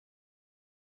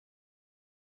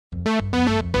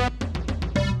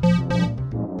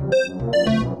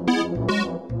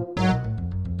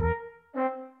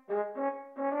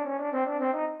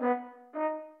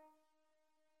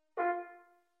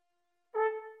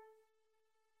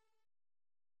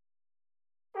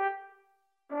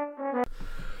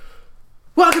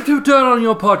Welcome to Dirt on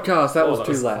Your Podcast. That was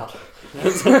too loud.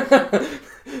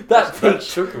 That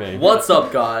shook me. What's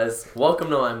up, guys? Welcome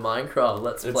to my Minecraft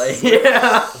Let's Play.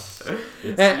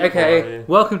 Okay,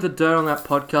 welcome to Dirt on That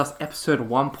Podcast, episode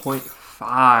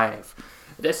 1.5.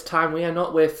 This time we are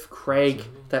not with Craig,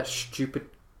 that stupid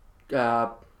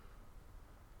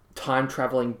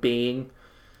time-traveling being,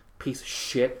 piece of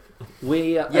shit.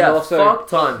 Fuck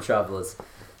time travelers.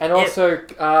 And also,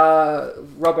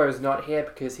 Robbo's not here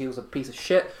because he was a piece of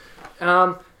shit.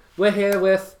 We're here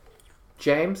with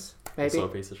James, maybe. Also a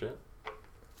piece of shit.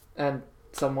 And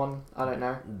someone, I don't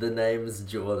know. The name's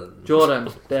Jordan. Jordan,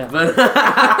 there. But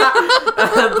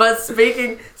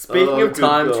speaking of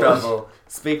time God.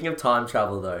 speaking of time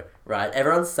travel though, right?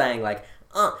 Everyone's saying like,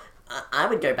 oh, I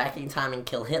would go back in time and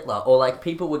kill Hitler. Or like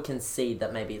people would concede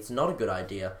that maybe it's not a good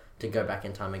idea to go back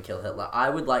in time and kill Hitler.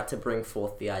 I would like to bring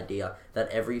forth the idea that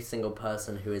every single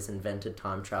person who has invented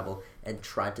time travel and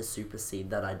tried to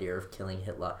supersede that idea of killing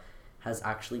Hitler has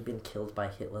actually been killed by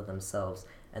Hitler themselves.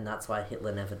 And that's why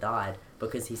Hitler never died,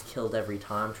 because he's killed every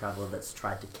time traveler that's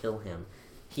tried to kill him.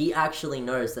 He actually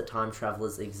knows that time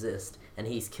travelers exist, and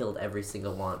he's killed every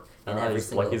single one. And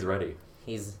he's ready.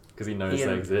 Because he knows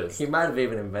they exist. He might have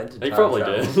even invented time probably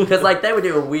travel. did. Because like they were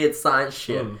doing weird science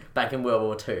shit back in World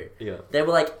War II. Yeah. They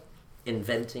were like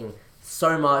inventing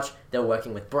so much. They were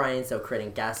working with brains. They were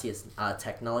creating gaseous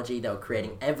technology. They were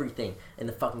creating everything in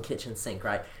the fucking kitchen sink,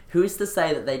 right? Who's to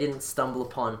say that they didn't stumble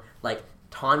upon like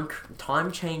time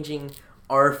changing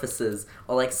orifices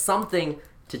or like something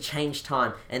to change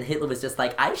time? And Hitler was just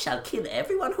like, I shall kill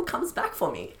everyone who comes back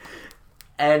for me.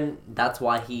 And that's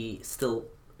why he still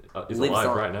He's lives alive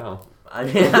on right now.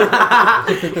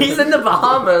 He's in the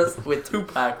Bahamas with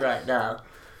Tupac right now.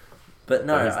 But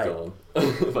no, He's gone.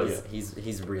 But yeah.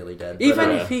 he's really dead. Even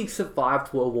But, if he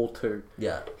survived World War II,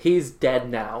 yeah, he's dead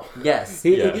now. yes,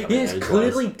 He he's is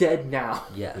clearly dead now.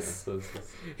 yes.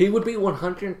 He would be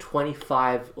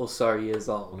 125 or so years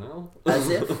old. Well.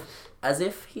 As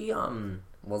if he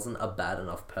wasn't a bad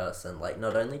enough person. Like,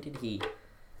 not only did he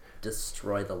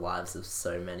destroy the lives of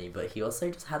so many, but he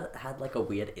also just had like a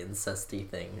weird incesty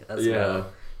thing as well.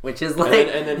 Which is like,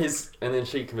 and then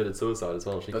she committed suicide as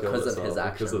well. She killed because of herself his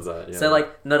actions. Because of that, yeah. So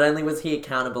like, not only was he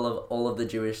accountable of all of the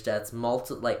Jewish deaths,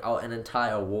 an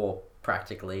entire war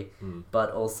practically,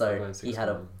 but also he had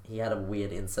a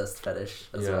weird incest fetish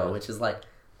as well, which is like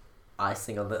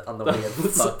icing on the weird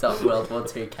fucked up World War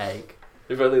II cake.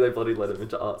 If only they bloody let him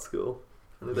into art school.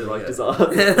 And they liked his art.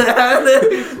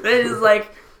 They're just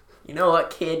like, you know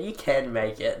what, kid, you can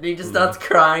make it. And he just starts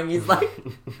crying. He's like,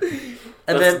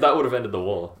 that would have ended the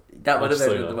war. That would have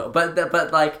ended the war.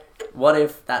 But like, what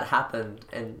if that happened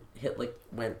and Hitler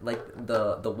went, like,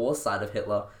 the war side of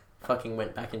Hitler fucking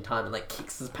went back in time and like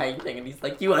kicks his painting and he's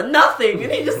like, you are nothing,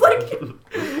 and he just like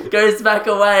goes back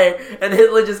away, and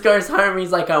Hitler just goes home.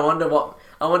 He's like, I wonder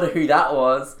who that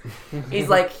was. He's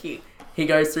like, he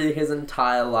goes through his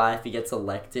entire life. He gets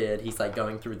elected. He's like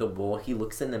going through the war. He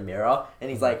looks in the mirror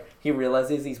and he's like, he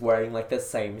realizes he's wearing like the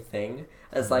same thing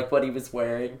as like what he was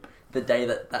wearing the day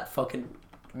that fucking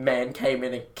man came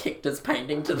in and kicked his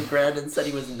painting to the ground and said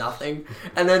he was nothing.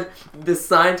 And then this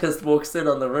scientist walks in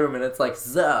on the room and it's like,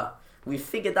 Sir, we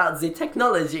figured out the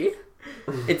technology.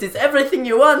 It is everything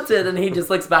you wanted. And he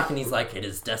just looks back and he's like, it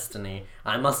is destiny.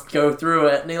 I must go through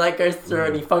it. And he like goes through it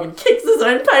and he fucking kicks his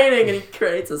own painting and he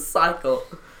creates a cycle.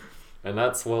 And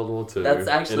that's World War II. That's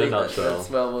actually in a nutshell.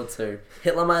 that's World War II.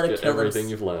 Hitler might have killed everything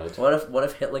you've learned. What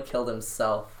if Hitler killed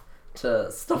himself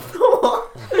to stop the war?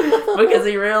 Because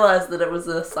he realized that it was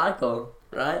a cycle,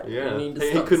 right? Yeah.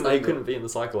 He couldn't be in the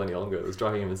cycle any longer. It was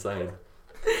driving him insane.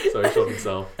 So he shot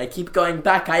himself. I keep going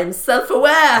back. I am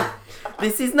self-aware.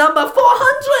 This is number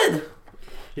 400.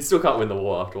 He still can't win the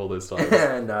war after all those times.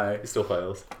 No. He still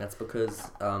fails. That's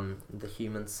because the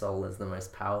human soul is the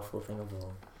most powerful thing of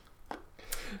all.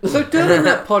 So during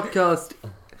that podcast,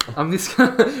 I'm just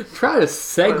gonna try to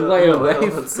segue away.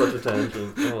 That's such a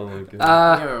tangent. Oh my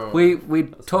god. We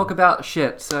talk about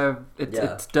shit, so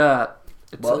it's dirt.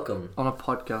 It's Welcome on a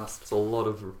podcast. It's a lot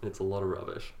of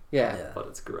rubbish. Yeah. But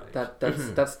it's great.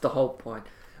 That's the whole point.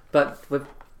 But with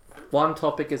one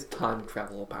topic is time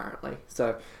travel apparently.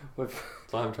 So with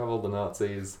Time travel, the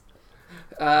Nazis.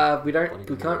 we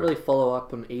can't really follow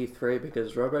up on E3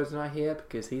 because Robbo's not here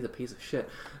because he's a piece of shit.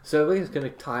 So we're just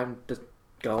gonna just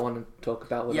go on and talk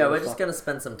about what. Yeah, we're just gonna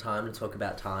spend some time and talk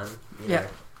about time. You know,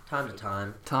 time to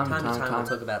time. Time to time. We'll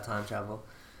talk about time travel.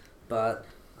 But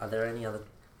are there any other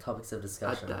Topics of I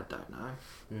discussion. don't know.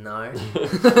 No.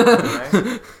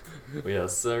 No. We are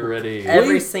so ready.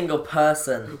 Every single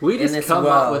person We in just this come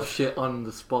world. up with shit on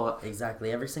the spot.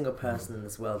 Exactly. Every single person in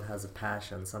this world has a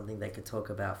passion, something they could talk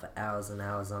about for hours and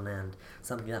hours on end,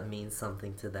 something that means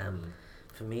something to them.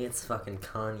 For me, it's fucking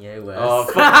Kanye West. Oh,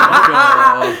 fuck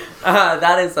off.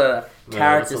 That is a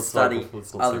character let's not study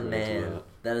let's not of a segue into man. that.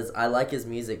 That is, I like his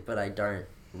music, but I don't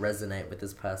resonate with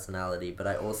his personality. But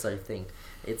I also think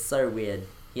it's so weird.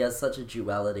 He has such a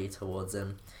duality towards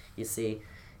him. You see,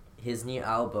 his new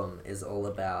album is all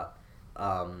about,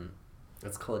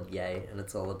 it's called Yay, and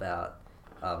it's all about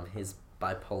his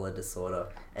bipolar disorder,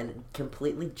 and it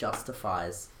completely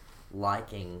justifies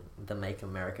liking the Make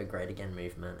America Great Again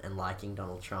movement and liking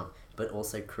Donald Trump, but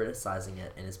also criticizing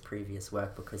it in his previous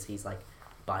work because he's like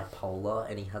bipolar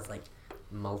and he has like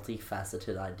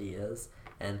multifaceted ideas,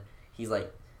 and he's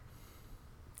like,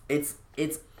 it's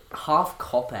half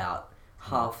cop out,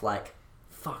 half like,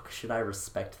 fuck, should I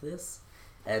respect this?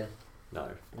 And No.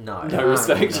 no,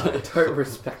 Respect. No, don't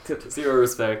respect it. Zero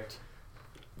respect.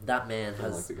 That man I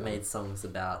like has the guy. made songs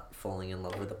about falling in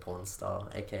love with a porn star,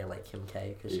 aka like Kim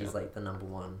K, because Yeah. she's like the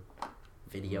 #1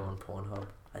 video on Pornhub,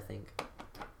 I think.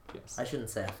 Yes. I shouldn't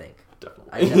say I think.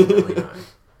 Definitely. I definitely know.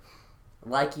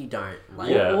 Like you don't. Like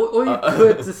Yeah. Or you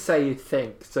could just say you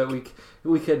think, so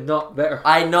we could not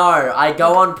verify. I know. I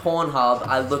go on Pornhub,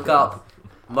 I look up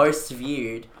most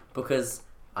viewed because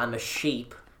I'm a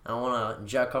sheep. I want to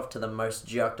jerk off to the most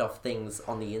jerked off things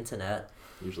on the internet.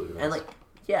 Usually the best. And like,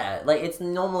 yeah, like it's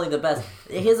normally the best.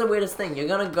 Here's the weirdest thing: you're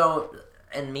gonna go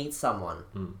and meet someone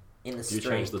in the Do street. you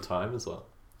change the time as well?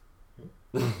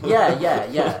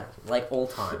 Yeah. Like all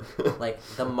time, like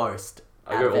the most.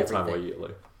 I out go of all time or everything.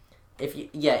 yearly. If you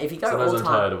go Sometimes all I'm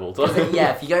time, tired of all time.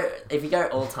 yeah, if you go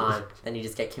all time, then you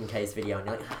just get Kim K's video and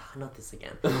you're like, not this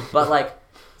again. But like,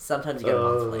 sometimes you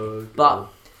go monthly. But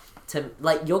to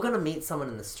like, you're gonna meet someone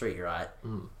in the street, right?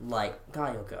 Like,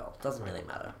 guy or girl, doesn't really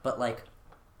matter. But like,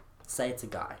 say it's a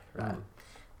guy, right?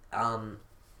 And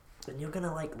you're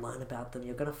gonna like learn about them.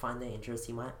 You're gonna find their interests.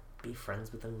 You might be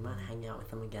friends with them. You might hang out with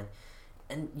them again.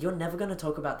 And you're never gonna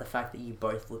talk about the fact that you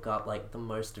both look up like the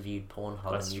most viewed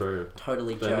Pornhub. That's and true.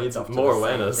 Totally That jerked needs off to more the same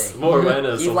awareness. thing. More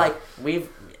awareness. You like we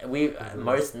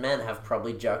most men have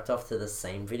probably jerked off to the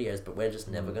same videos, but we're just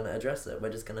never gonna address it. We're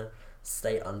just gonna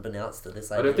stay unbeknownst to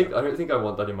this idea. I don't think I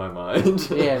want that in my mind.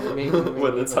 Yeah, me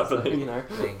when it's so, happening. you know.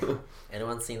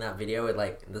 Anyone seen that video with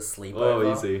like the sleepover?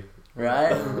 Oh, easy.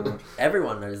 Right?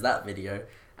 Everyone knows that video.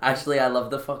 Actually, I love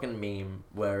the fucking meme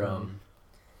where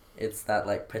it's that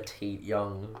like petite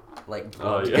young like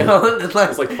blonde yeah. girl and it's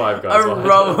There's like 5 guys a behind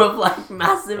row her. of like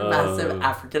massive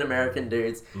African American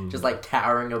dudes just like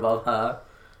towering above her.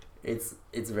 It's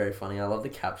very funny. I love the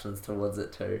captions towards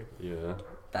it too. Yeah.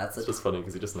 That's It's just funny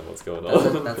because you just know what's going that's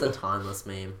on. that's a timeless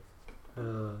meme.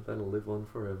 That'll live on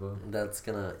forever. That's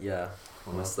gonna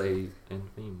Unless they end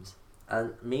memes.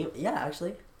 And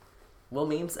actually, will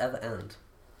memes ever end?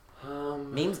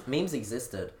 Memes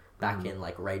existed back in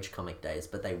like Rage comic days,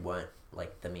 but they weren't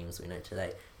like the memes we know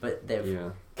today. But they've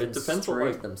It depends on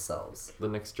like themselves. the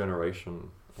next generation.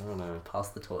 I don't know. Pass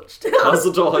the torch. Pass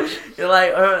the torch. You're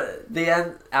like,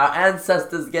 our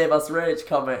ancestors gave us Rage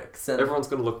comics, and Everyone's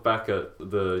gonna look back at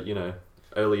the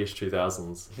early-ish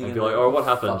 2000s and Yeah, be like, oh, what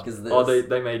happened? fuck is this? Oh,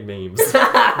 they made memes.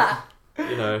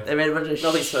 they made a bunch of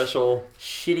Nothing special.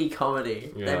 shitty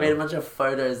comedy. Yeah. They made a bunch of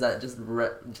photos that just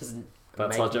That's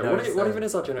make our gen. no What even sense.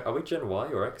 is our gen? Are we Gen Y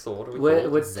or X or what are we We're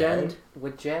called? with Z?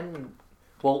 Gen.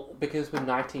 Well, because we're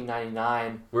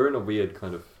 1999, We're in a weird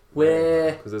kind of.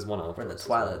 We're- because there's one after. We're in the us as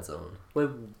Twilight well.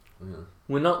 Zone. Yeah.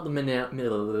 we're not the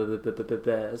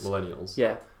bears. Millennials.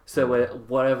 Yeah, so we're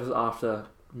whatever's after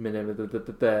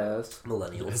bears.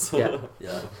 Millennials. Yeah.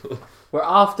 Yeah. We're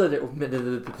after the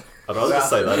I'd rather just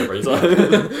say that every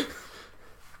time.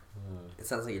 It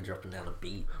sounds like you're dropping down a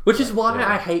beat. which is why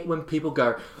Yeah. I hate when people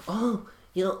go, oh,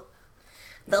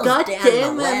 Those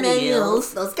goddamn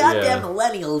millennials. Those goddamn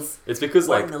millennials. It's because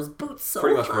Wearing like those boots so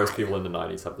pretty much high. most people in the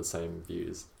 90s have the same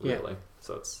views, Yeah. really.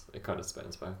 So it kind of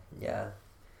spans back. Yeah.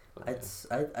 But,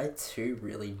 I too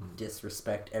really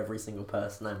disrespect every single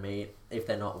person I meet if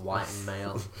they're not white and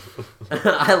male.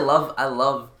 I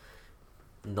love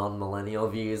non-millennial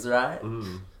views, right?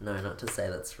 No, not to say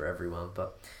that's for everyone,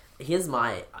 but here's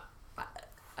my,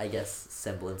 I guess,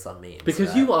 semblance on memes. because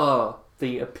right? you are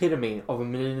the epitome of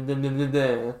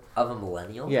a of a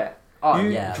millennial. yeah. Oh You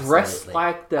yeah. dress absolutely.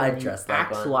 like them, I you dress like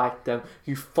act one. like them,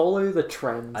 you follow the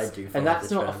trends. I do follow and that's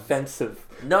the not trends. offensive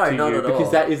No, to not you, at all.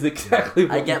 because that is exactly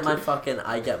what I get you do.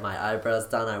 I get my eyebrows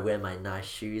done. I wear my nice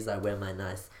shoes. I wear my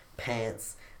nice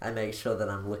pants. I make sure that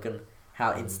I'm looking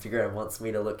how Instagram wants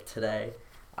me to look today.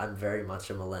 I'm very much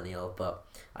a millennial, but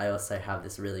I also have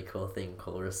this really cool thing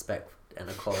called respect and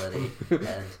equality,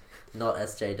 and not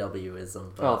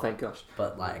SJWism, but thank gosh.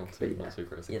 but like Not too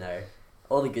crazy. you know,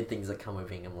 all the good things that come with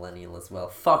being a millennial as well.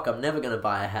 Fuck, I'm never gonna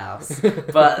buy a house,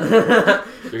 but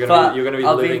You're but gonna be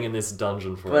I'll living in this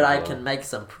dungeon forever. but I can make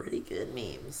some pretty good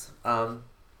memes.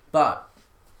 But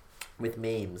with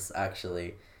memes,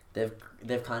 actually, they've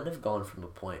kind of gone from a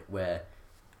point where,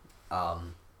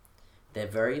 they're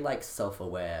very like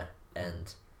self-aware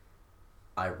and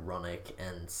ironic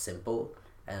and simple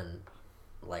and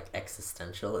like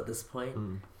existential at this point.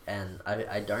 And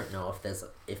I don't know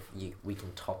if we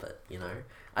can top it, you know.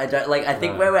 I don't like. I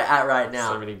think where we're at right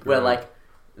now, where like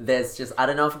there's just, I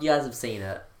don't know if you guys have seen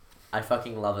it. I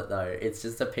fucking love it though. It's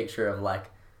just a picture of like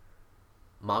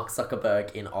Mark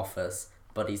Zuckerberg in office,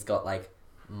 but he's got like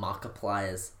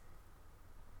Markiplier's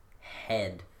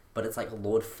head, but it's like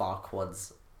Lord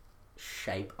Farquaad's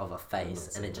shape of a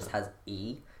face, and it just has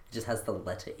E. It just has the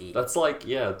letter E. That's like,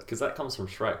 yeah, because that comes from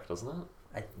Shrek, doesn't it?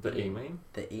 The E meme?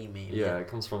 The E meme. Yeah, it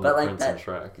comes from But the like Prince that- and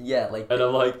Shrek. Yeah, like. And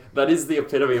I'm like, that is the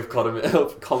epitome of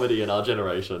comedy in our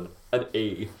generation. An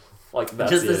E. Like, that's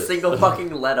just it. a single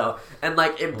fucking letter, and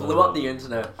like it blew up the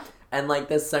internet, and like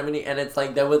there's so many, and it's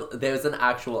like there was an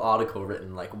actual article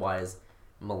written like why is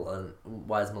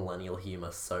millennial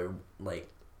humor so like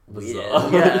weird?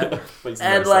 Bizarre. Yeah. Makes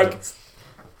And no like sense.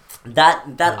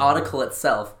 that article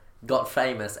itself got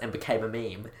famous and became a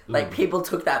meme. Like people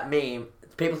took that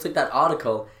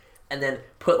article and then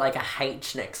put like a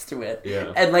H next to it,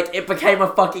 Yeah. and like it became a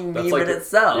fucking That's meme like in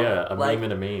itself. Yeah, a like, meme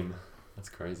and a meme. That's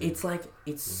crazy. it's like,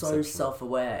 it's so Inception.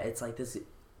 self-aware. It's like this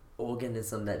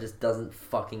organism that just doesn't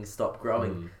fucking stop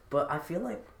growing. But I feel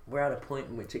like we're at a point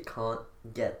in which it can't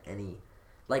get any...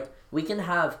 Like, we can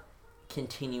have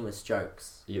continuous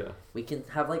jokes. Yeah. We can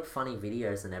have, like, funny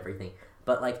videos and everything.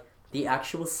 But, like, the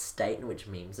actual state in which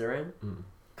memes are in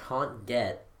can't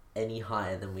get any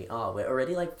higher than we are. We're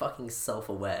already, like, fucking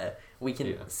self-aware. We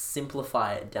can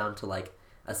simplify it down to, like...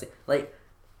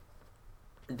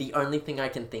 The only thing I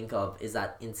can think of is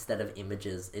that instead of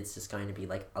images, it's just going to be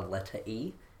like a letter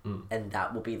E, and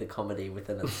that will be the comedy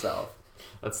within itself.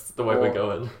 That's the way we're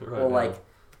going right Or now. like,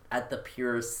 at the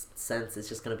purest sense, it's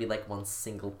just going to be like one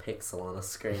single pixel on a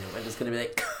screen, and we're just going to be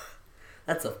like,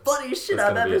 that's the funniest shit That's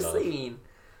I've gonna be ever enough. seen.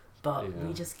 But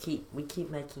Yeah. we keep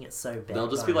making it so bad. There'll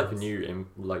just be like new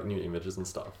images and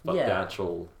stuff, but Yeah. the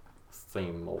actual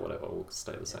theme or whatever will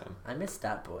stay the same. I miss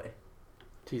Dat Boy.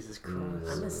 Jesus Christ.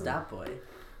 I miss Dat Boy.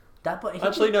 Dat Boy.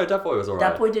 Actually, no, Dat Boy was alright.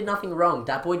 Dat Boy did nothing wrong.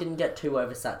 Dat Boy didn't get too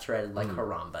oversaturated like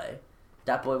Harambe.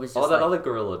 Dat Boy was just that like... other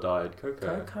gorilla died,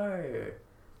 Coco. Coco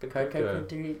Good could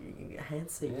do hand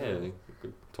signals. Yeah, he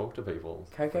could talk to people.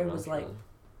 Coco was like naturally.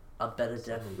 a better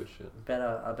Some good shit.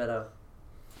 better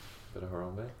Bit of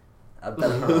Harambe.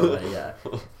 Harambe, yeah.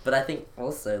 But I think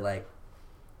also like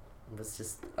was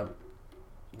just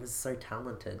was so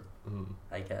talented.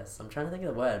 I guess I'm trying to think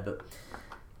of the word, but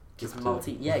just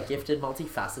gifted,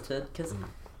 multifaceted, because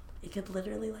he could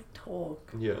literally like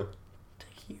talk Yeah. to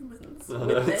humans Oh,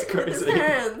 with that's with his crazy.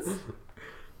 hands.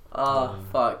 Oh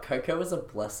fuck! Coco was a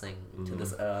blessing to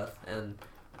this earth, and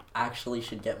actually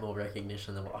should get more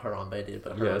recognition than what Harambe did.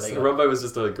 But Yes, Robbo was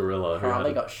just a gorilla. who Harambe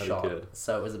had got a shot, kid.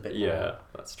 so it was a bit Yeah,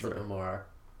 that's a bit true. more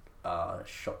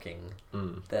shocking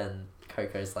than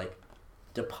Coco's like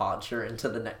departure into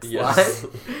the next Yes.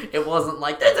 life. It wasn't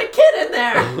like there's a kid in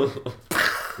there.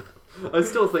 I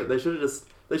still think they should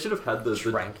have had the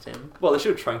Tranked him. Well, they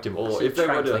should have tranked him, or Should've if they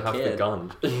were tranked to the have kid. the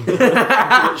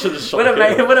gun, should have shot Would have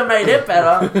the kid. made it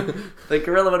better. The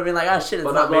gorilla would have been like, oh shit, it's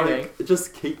But not like, moving.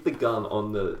 just keep the gun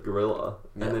on the gorilla,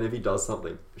 Yeah. and then if he does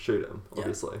something, shoot him. Yeah.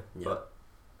 Obviously, Yeah. but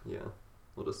yeah,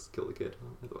 we'll just kill the kid.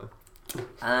 Either way,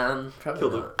 Probably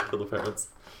kill not. the parents.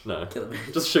 No, Kill him.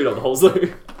 just shoot on the whole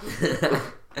zoo.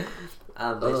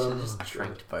 They should have just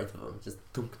tranked both of them.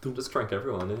 Just trank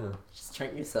everyone. Yeah. Just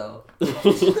trank yourself.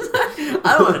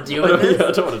 I don't want to deal with this. Yeah,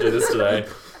 I don't want to do this today.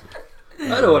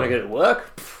 I don't want to go to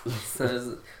work.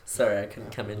 Sorry, I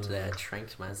couldn't come in today. I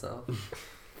tranked myself.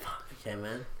 Fuck. Okay,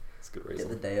 man. It's a good Get the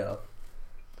reason. day off.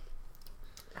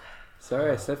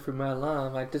 Sorry, I slept through my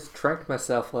alarm. I just tranked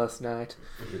myself last night.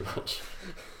 Pretty much.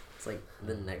 It's like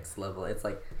the next level. It's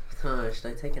like, oh, should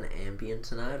I take an Ambien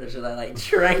tonight, or should I like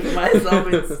trank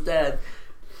myself instead?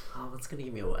 Oh, what's gonna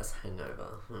give me a worse hangover?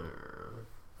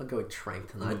 I'll go with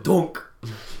trank tonight. Dunk.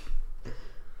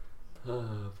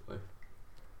 Oh boy.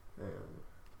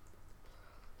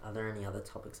 Are there any other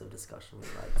topics of discussion we'd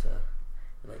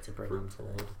like to bring Room up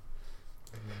forward. today?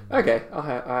 Okay,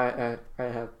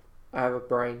 I have a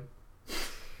brain.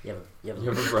 You have You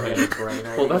have a brain. you have a brain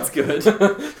Well, idea? that's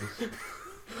good.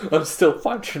 I'm still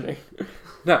functioning.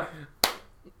 No.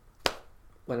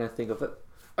 when I think of it.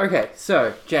 Okay,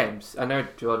 so James, I know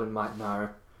Jordan might know,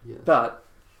 Yes. but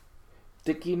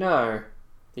did you know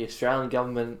the Australian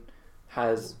government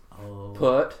has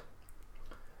put...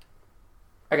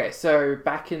 Okay, so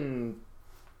back in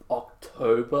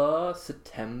October,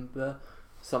 September,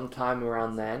 sometime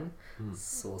around then,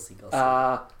 Saucy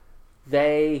gossip.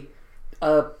 they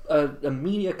a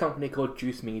media company called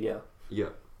Juice Media. Yeah.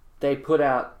 They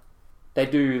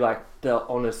do like the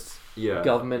honest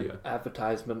government Yeah.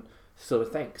 advertisement sort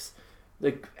of things.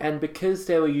 And because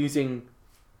they were using,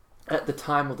 at the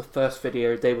time of the first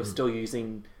video, they were still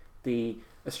using the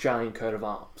Australian coat of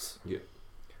arms. Yeah.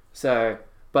 So,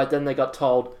 but then they got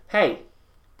told, hey,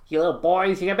 you little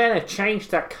boys, you better change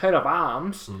that coat of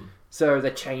arms. So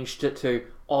they changed it to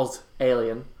Oz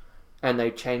Alien. And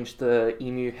they changed the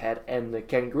emu head and the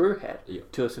kangaroo head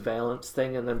to a surveillance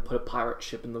thing, and then put a pirate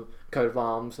ship in the coat of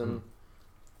arms and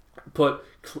put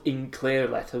in clear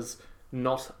letters,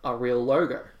 not a real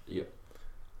logo. Yeah.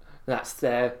 That's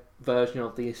their version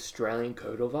of the Australian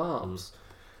coat of arms.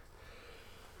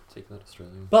 Take that,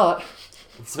 Australian. But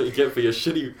That's what you get for your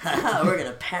shitty... We're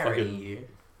gonna parody you.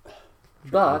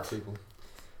 But people.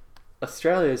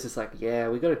 Australia's just like, yeah,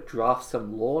 we got to draft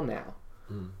some law now.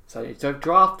 So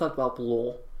draft up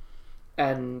law,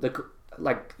 and the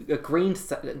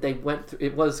Greens, they went through,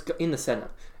 it was in the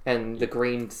Senate, and the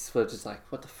Greens were just like,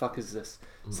 what the fuck is this?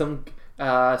 Some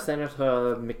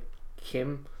Senator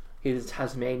McKim, he's a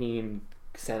Tasmanian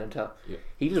senator,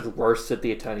 he just roasted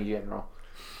the Attorney General.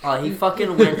 Oh, he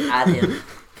fucking went at him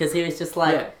because he was just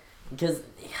like, because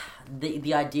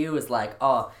the idea was like,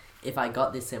 oh, if I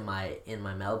got this in my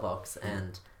mailbox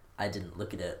and I didn't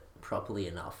look at it properly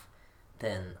enough,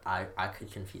 then I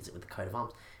could confuse it with the coat of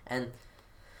arms. And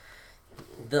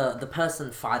the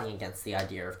person fighting against the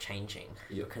idea of changing,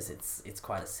 because it's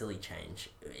quite a silly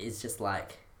change, is just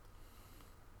like,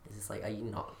 are you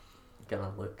not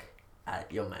gonna look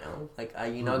at your mail? Like, are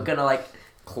you not gonna like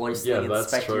closely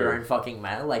inspect your own fucking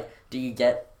mail? Like, do you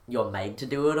get your maid to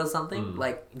do it or something?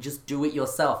 Like, just do it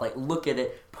yourself. Like, look at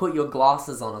it, put your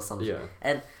glasses on or something.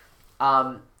 And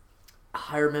I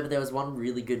remember there was one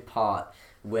really good part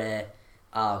where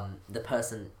the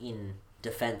person in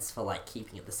defense for like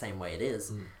keeping it the same way it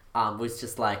is was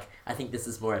just like, I think this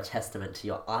is more a testament to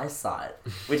your eyesight,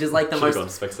 which is like the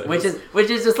most, which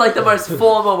is just like the most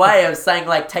formal way of saying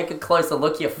like, take a closer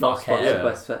look, you fuckhead.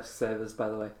 By Specsavers, by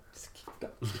the way. Just keep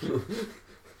going.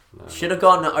 Should have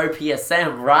gone to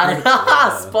OPSM, right?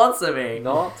 Sponsor me.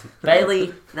 Not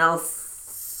Bailey. Now,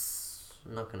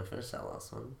 I'm not gonna finish that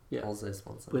last one. Also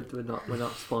sponsor. We're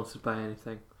not sponsored by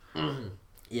anything.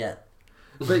 Yeah.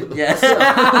 But yeah.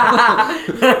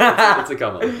 It's a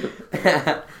come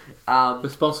on. We're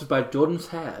sponsored by Jordan's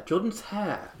Hair. Jordan's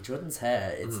Hair.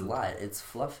 It's light. It's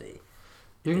fluffy.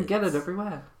 You can get it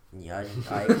everywhere. Yeah,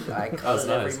 I That's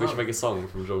nice. We should make a song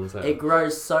from Jordan's Hair. It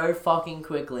grows so fucking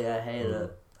quickly. I hate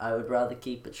it. I would rather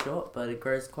keep it short, but it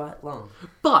grows quite long.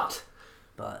 But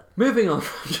moving on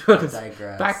from Jordan's,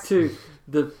 back to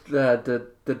the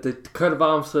coat of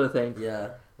arms sort of thing.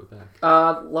 Yeah. We're back.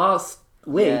 Last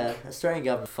week, Australian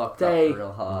government fucked up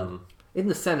real hard. In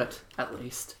the Senate, at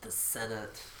least. The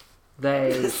Senate. They...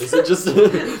 Is it just...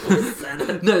 The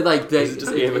Senate. No, like they... Is it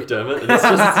just Ian McDermott? And it's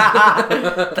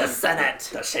just... The Senate.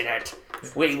 The Senate.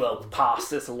 We will pass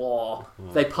this law.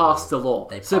 They passed the law.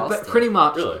 But pretty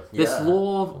much, Really? this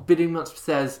law pretty much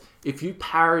says, if you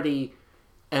parody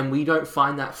and we don't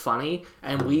find that funny,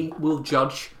 and we will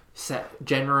judge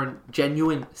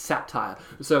genuine satire.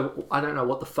 So I don't know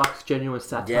what the fuck's genuine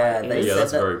satire is. Yeah,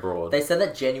 that's very broad. They said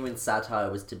that genuine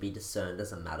satire was to be discerned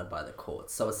as a matter by the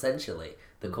courts. So essentially,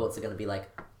 the courts are going to be like,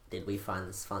 did we find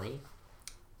this funny?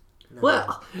 No.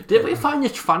 Well, did we find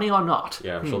this funny or not?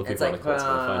 Yeah, I'm sure the people on the courts will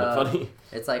find it funny.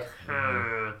 It's like,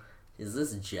 is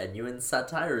this genuine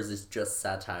satire or is this just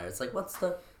satire? It's like,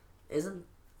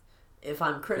 if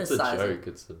I'm criticizing...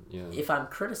 It's a joke, If I'm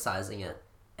criticizing it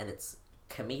and it's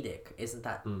comedic, isn't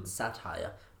that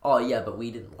satire? Oh yeah, but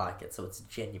we didn't like it, so it's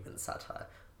genuine satire.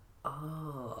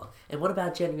 Oh, and what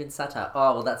about genuine satire?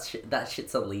 Oh, well, that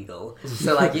shit's illegal.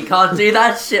 So like, you can't do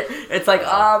that shit. It's like,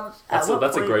 that's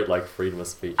a great like freedom of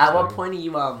speech. At what point are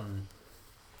you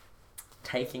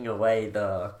taking away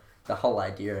the whole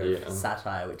idea of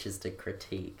satire, which is to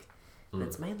critique? And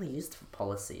it's mainly used for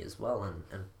policy as well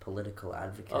and political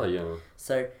advocate. Oh yeah.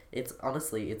 So it's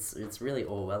honestly it's really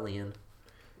Orwellian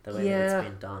the way that it's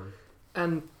been done.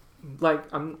 And like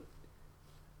I'm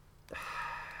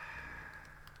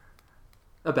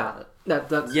about it.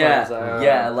 That's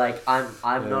like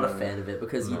I'm not a fan of it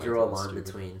because you draw a line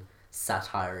between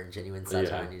satire and genuine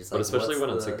satire, and you just but like, especially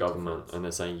when what's it's a the government difference? and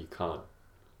they're saying you can't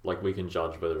like we can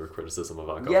judge whether a criticism of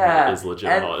our government Yeah, is legit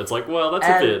and- or not. It's like, well, that's a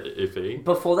and- bit iffy.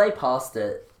 Before they passed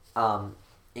it,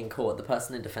 in court, the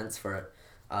person in defense for it,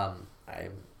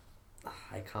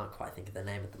 I can't quite think of their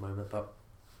name at the moment, but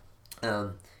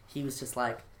he was just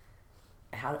like,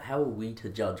 how are we to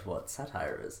judge what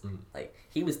satire is? Like,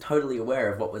 he was totally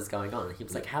aware of what was going on. He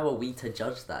was like, how are we to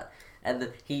judge that? And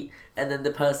then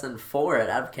the person for it,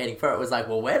 advocating for it, was like,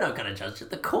 well, we're not going to judge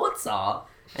it. The courts are.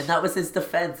 And that was his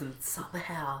defense. And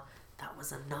somehow that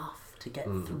was enough to get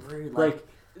through. Like,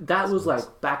 that was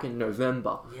like back in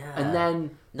November. Yeah. And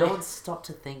then no one stopped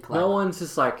to think like... no one's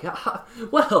just like,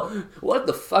 well, what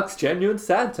the fuck's genuine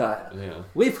satire? Yeah.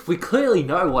 We clearly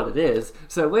know what it is,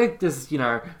 so we're just,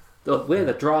 we're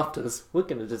the drafters. We're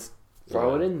gonna just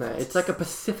throw it in there. It's like a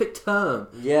Pacific term.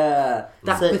 Yeah.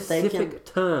 That So Pacific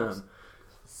term.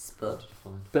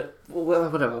 But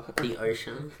whatever. The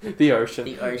ocean. The ocean.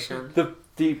 The ocean.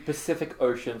 The Pacific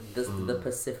Ocean. The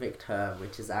Pacific term,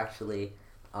 which is actually...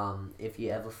 if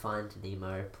you ever find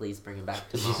Nemo, please bring him back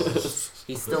to Mars.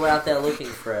 He's still out there looking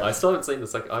for it. I still haven't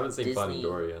seen I haven't seen Disney- Finding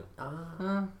Dory yet.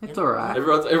 It's alright.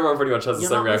 Everyone pretty much has the You're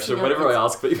same not reaction. missing out. Whenever I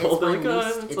ask people, they're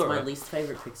like, It's all my right. least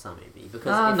favourite Pixar movie. Because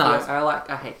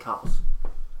I hate Cars.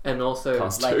 And also...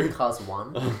 Cars. like Two. Cars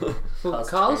 1. Well, Cars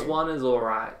Cars 2. 1 is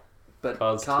alright. But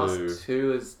Cars Cars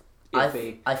 2 is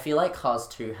iffy. I feel like Cars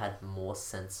 2 had more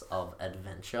sense of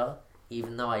adventure,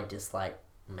 even though I dislike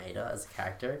Maida as a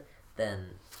character, than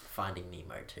Finding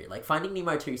Nemo 2. Like, Finding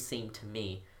Nemo 2 seemed to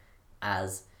me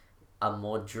as a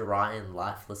more dry and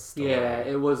lifeless story. Yeah,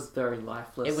 it was very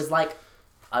lifeless. It was like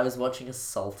I was watching a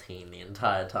saltine the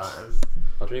entire time.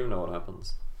 I don't even know what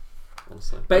happens,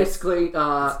 honestly. Basically,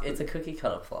 It's a cookie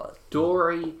cutter plot.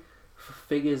 Dory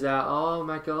figures out, oh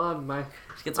my god,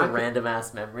 She gets a random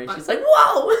ass memory. She's like,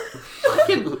 whoa!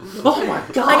 oh my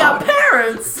god! I got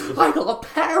parents! I got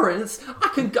parents! I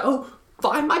can go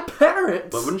find my parents!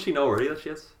 But wouldn't she know already that she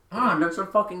has? Oh, that's a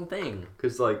fucking thing.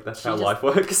 Because, like, that's She how just- life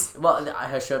works. Well,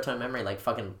 her short-term memory, like,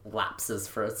 fucking lapses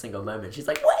for a single moment. She's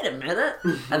like, wait a minute!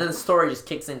 And then the story just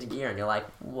kicks into gear and you're like,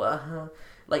 what?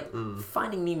 Like,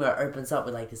 Finding Nemo opens up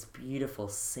with, like, this beautiful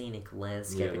scenic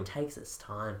landscape. Yeah. It takes its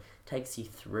time, takes you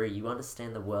through. You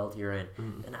understand the world you're in.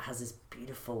 And it has this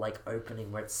beautiful, like,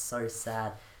 opening where it's so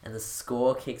sad. And the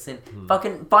score kicks in.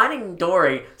 Fucking Finding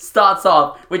Dory starts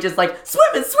off with just, like,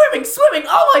 swimming!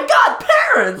 Oh my god,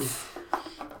 parents!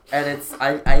 And it's...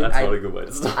 That's not a good way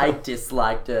to start. I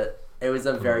disliked it. It was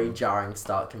a very jarring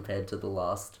start compared to the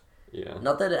last. Yeah.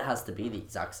 Not that it has to be the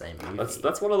exact same movie.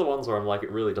 That's one of the ones where I'm like,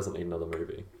 it really doesn't need another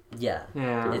movie. Yeah.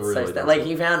 Yeah. It's really so doesn't. like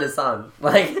he found his son.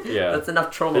 Like Yeah. that's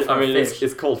enough trauma for I mean, a fish.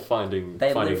 it's called Finding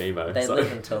Nemo. They so.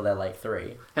 live until they're like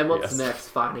 3. And what's Yes. next?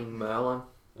 Finding Merlin?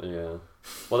 Yeah.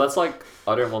 Well, that's like,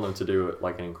 I don't want them to do it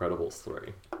like an Incredibles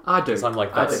 3. I do. Because I'm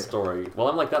like, I that do. story... Well,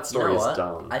 I'm like, that You know story is what?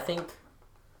 done. I think.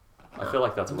 I feel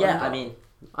like that's... Yeah, wrapped I up. mean,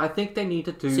 I think they need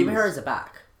to do... superheroes are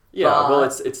back. Yeah, but well,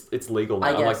 it's legal now.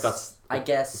 I guess. Like, that's... I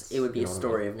guess it's- it would be you a know what I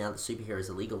story of now that superheroes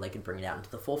are legal, they could bring it out into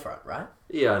the forefront, right?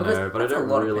 Yeah, I Because know, but I that's don't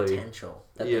a lot really... of potential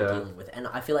that they're dealing with, and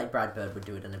I feel like Brad Bird would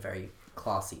do it in a very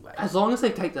classy way. As long as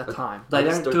they take their time. I They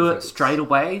just don't don't do think it it's- straight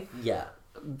away, Yeah.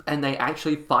 and they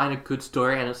actually find a good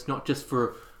story, and it's not just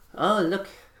for, oh, look,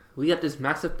 we got this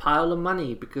massive pile of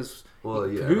money, because Well,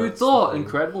 yeah, who that's thought the thing.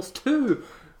 Incredibles 2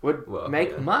 would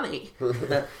make yeah. money?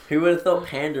 Who would have thought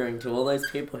pandering to all those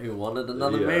people who wanted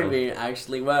another Yeah. movie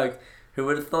actually worked? Who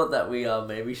would have thought that we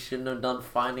maybe shouldn't have done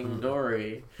Finding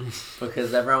Dory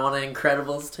because everyone wanted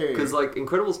Incredibles 2? Because, like,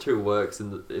 Incredibles 2 works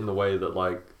in the way that,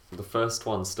 like, the first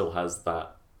one still has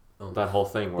that whole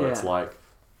thing where it's Yeah. like,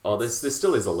 oh, this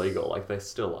still is illegal. Like, they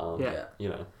still aren't, Yeah. you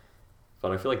know.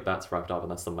 But I feel like that's wrapped up,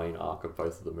 and that's the main arc of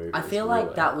both of the movies. I feel really.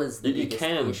 like that was the You biggest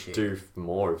can issue. do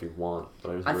more if you want,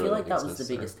 but I feel like that it's was the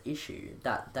necessary. biggest issue,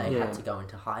 that they Yeah. had to go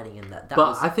into hiding, and that But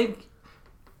was... I think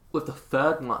with the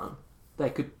third one,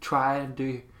 they could try and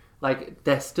do, like,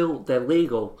 they're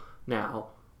legal now,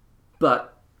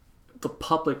 but the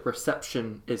public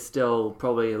reception is still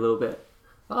probably a little bit,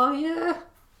 oh yeah,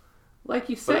 like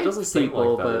you But say, it doesn't seem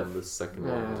people, like that but in the second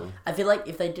yeah. one. Though. I feel like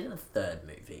if they did a third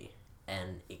movie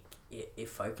and it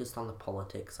focused on the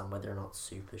politics on whether or not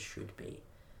super should be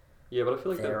Yeah, but I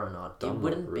feel like there they're or not, it done that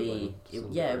wouldn't really be... to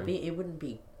some it degree. wouldn't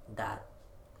be that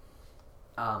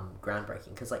groundbreaking,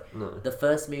 because like No. the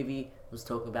first movie was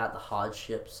talking about the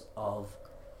hardships of,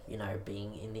 you know,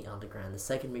 being in the underground. The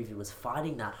second movie was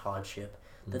fighting that hardship.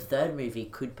 The third movie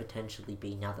could potentially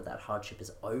be, now that that hardship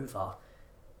is over,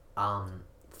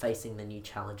 facing the new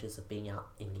challenges of being out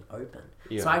in the open.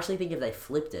 Yeah. So I actually think if they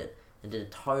flipped it, and did a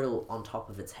total on top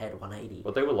of its head 180.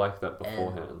 But they were like that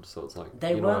beforehand, so it's like...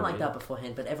 They you know weren't what I like mean? that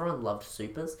beforehand, but everyone loved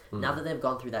supers. Now that they've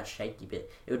gone through that shaky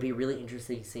bit, it would be really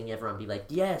interesting seeing everyone be like,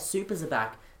 yeah, supers are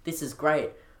back, this is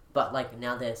great. But like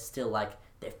now they're still like,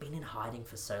 they've been in hiding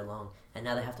for so long, and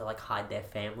now they have to like hide their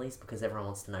families because everyone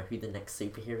wants to know who the next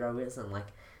superhero is, and like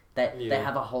they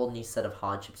have a whole new set of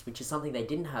hardships, which is something they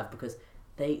didn't have because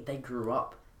they grew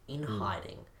up in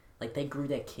hiding. Like they grew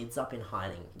their kids up in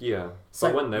hiding. Yeah, So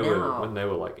but when they now-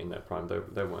 were like in their prime,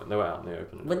 they weren't. They were out in the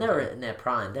open. When they were in their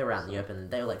prime, they were out in the open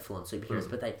and they were like full on superheroes,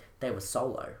 but they were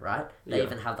solo, right? They Yeah.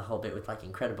 even have the whole bit with like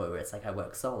Incredible where it's like I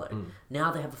work solo.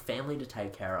 Now they have a family to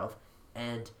take care of,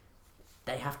 and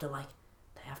they have to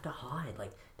hide.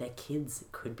 Like their kids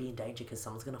could be in danger because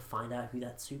someone's gonna find out who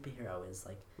that superhero is.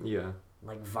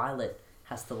 Like Violet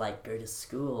has to like go to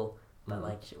school, but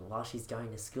like while she's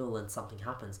going to school and something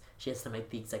happens, she has to make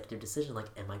the executive decision like,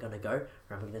 am I gonna go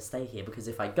or am I gonna stay here? Because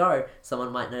if I go,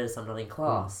 someone might notice I'm not in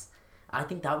class. I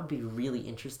think that would be really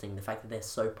interesting, the fact that they're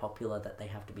so popular that they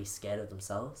have to be scared of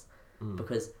themselves.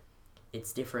 Because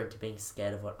it's different to being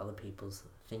scared of what other people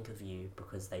think of you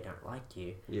because they don't like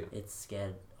you. Yeah. It's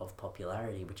scared of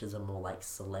popularity, which is a more like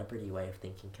celebrity way of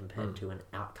thinking compared to an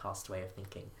outcast way of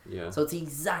thinking. Yeah. So it's the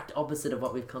exact opposite of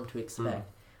what we've come to expect.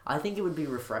 I think it would be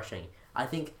refreshing. I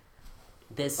think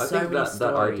there's I so think many that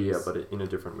stories. idea, but in a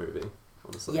different movie.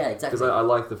 Honestly. Yeah, exactly. Because I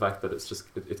like the fact that it's just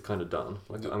it's kind of done.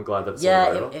 Like I'm glad that it's yeah,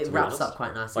 all over, it to be wraps honest. up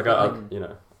quite nicely. Like But, I you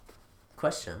know.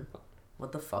 question: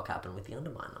 what the fuck happened with the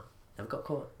Underminer? Never got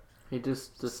caught. He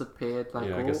just disappeared like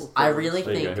Yeah, I all guess- of I them. really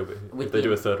There you think go. He'll be, with if they the-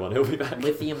 do a third one, he'll be back.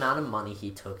 With the amount of money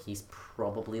he took, he's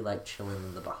probably like chilling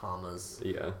in the Bahamas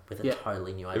Yeah. with a Yeah.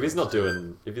 totally new If he's not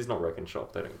identity. if he's not wrecking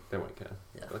shop, they won't care.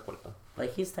 Yeah. Like whatever.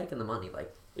 Like he's taking the money.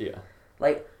 Yeah.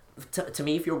 Like to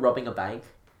me, if you're robbing a bank,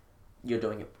 you're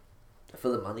doing it for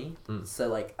the money. So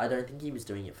like, I don't think he was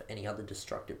doing it for any other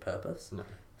destructive purpose. No.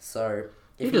 So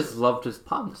if He just loved his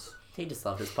puns. he just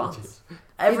loved his puns.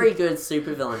 Every good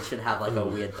supervillain should have like a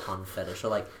weird pun fetish or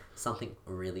like something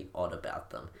really odd about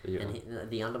them. Yeah. And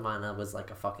the Underminer was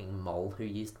like a fucking mole who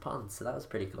used puns, so that was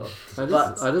pretty cool. I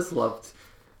just loved.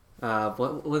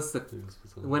 What was the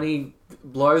when he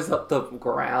blows up the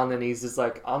ground and he's just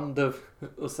like under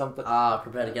or something?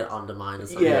 Prepare to get undermined or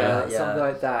something. Yeah, something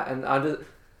like that. And I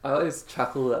always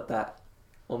chuckle at that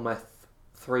on my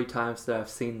 3 times that I've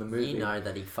seen the movie. You know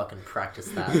that he fucking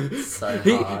practiced that so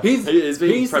He- hard. he's been prepping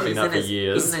He's that in for his,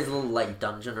 years. He's in his little like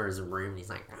dungeon or his room and he's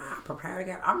like, prepare to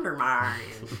get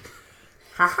undermined.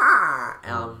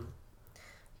 Haha.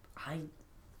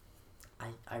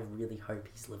 I really hope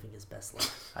he's living his best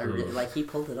life. I really like he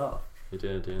pulled it off. He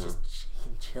did, yeah. Just he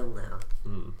can chill now.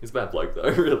 He's a bad bloke though,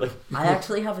 really. I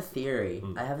actually have a theory.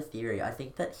 I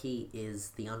think that he is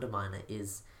the Underminer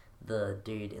is the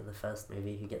dude in the first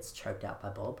movie who gets choked out by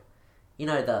Bob. You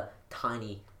know, the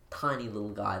tiny little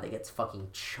guy that gets fucking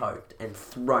choked and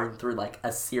thrown through like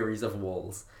a series of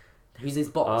walls. Who's his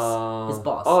boss? His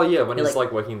boss. Oh yeah, when Who, he's like,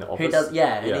 like working in the office. Who does?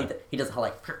 Yeah, Yeah. and he does how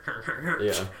like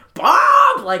Yeah.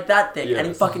 Bob like that thing, and he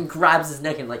Yes. fucking grabs his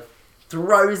neck and like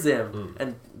throws him.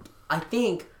 And I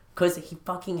think because he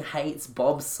fucking hates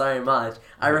Bob so much,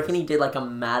 I reckon he did like a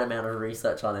mad amount of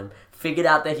research on him, figured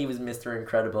out that he was Mr.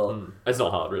 Incredible. It's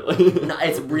not hard, really. No,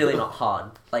 it's really not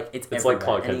hard. Like it's like everywhere.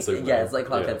 Clark And Kent Superman. Yeah, it's like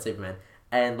Clark Yeah. Kent Superman,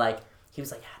 and like he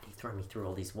was like, "How do you throw me through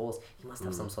all these walls? He must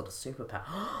have some sort of superpower."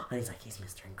 And he's like, "He's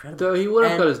Mr. Incredible." So he would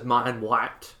have And- got his mind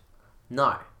wiped.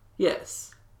 No.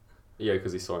 Yes. Yeah,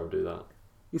 because he saw him do that.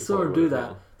 You He saw him probably do would've, that.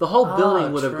 yeah. The whole Ah,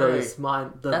 building would have got true. his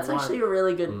mind. That's mind. actually a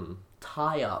really good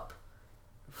tie-up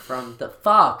from the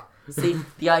fuck. See,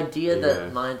 the idea Yeah.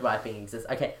 that mind wiping exists.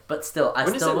 Okay, but still, I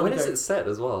When is still want when to is go. it set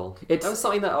as well? It's- That was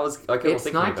something that I kept It's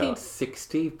thinking about.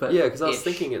 1960, but Yeah, because I was ish.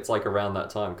 thinking it's like around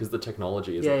that time because the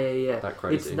technology is Yeah. that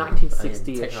crazy. It's I mean,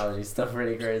 1960-ish. technology stuff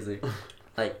really crazy.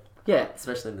 Like, Yeah.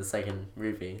 especially in the second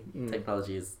movie,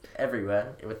 technology is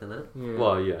everywhere within it. Yeah.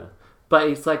 Well, yeah. But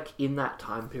it's like in that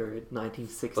time period, But,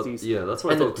 1960s. yeah, that's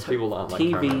what I And the thought because people aren't like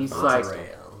TV's paranoid like about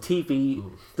Real. TV.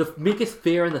 The biggest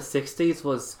fear in the 60s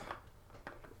was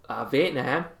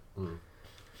Vietnam.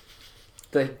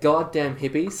 The goddamn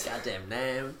hippies Goddamn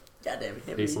name. Goddamn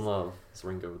hippies. peace and love, as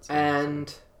Ringo would say.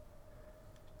 and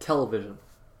television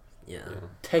Yeah. Yeah.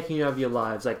 taking over your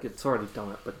lives. Like it's already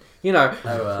done it, but you know.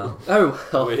 Oh well. Oh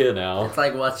well. We're here now. It's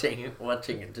like watching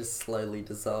it just slowly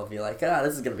dissolve. You're like,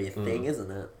 this is gonna be a thing, isn't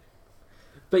it?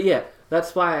 But yeah,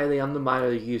 that's why the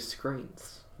Underminer use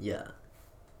screens. Yeah.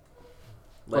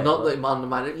 Well, not the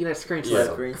Underminer. You know, screen Yeah.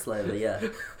 slaver. Screen slaver, yeah.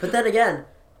 But then again,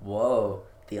 whoa,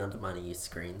 the Underminer used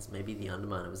screens. Maybe the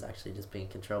Underminer was actually just being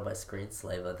controlled by Screen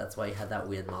Slaver. That's why he had that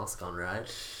weird mask on, right?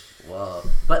 Whoa.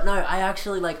 But no, I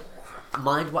actually like.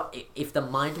 if the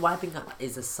mind wiping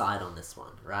is aside on this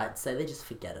one, right? Say they just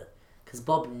forget it, because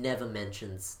Bob never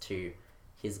mentions to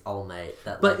his old mate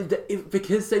that. But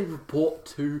because they report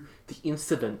to the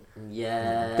incident,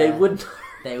 yeah, they would.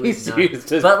 They would He's know. used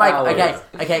his But like, powers.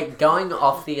 okay, going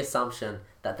off the assumption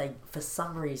that they, for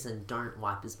some reason, don't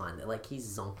wipe his mind. They're like,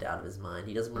 he's zonked out of his mind.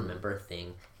 He doesn't remember a thing.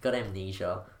 He got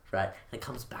amnesia, right? And it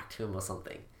comes back to him or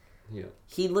something. Yeah.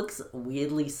 He looks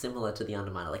weirdly similar to the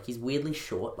Underminer. Like, he's weirdly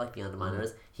short, like the Underminer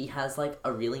is. He has like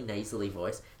a really nasally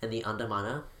voice, and the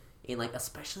Underminer, in like,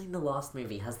 especially in the last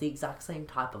movie, has the exact same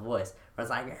type of voice. Where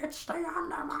it's like, it's the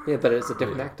Underminer. Yeah, but it's a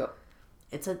different actor.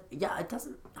 It doesn't.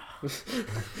 It's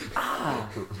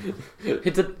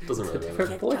a Doesn't really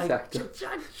different voice actor.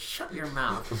 Shut your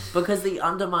mouth. Because the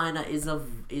Underminer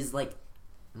is like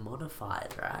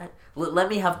modified, right? Let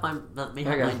me have my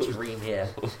my dream here.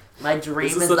 My dream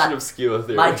This is is such that an obscure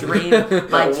theory. my dream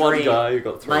One guy who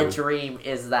got through. my dream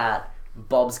is that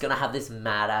Bob's gonna have this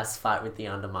mad ass fight with the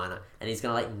Underminer, and he's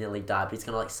gonna like nearly die, but he's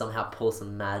gonna like somehow pull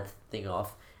some mad thing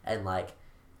off and like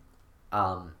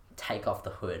take off the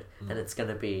hood, and it's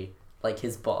gonna be like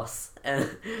his boss and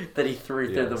that he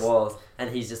threw through the walls, and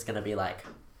he's just gonna be like,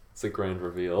 It's a grand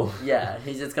reveal. yeah,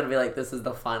 he's just gonna be like, this is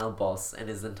the final boss in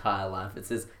his entire life. It's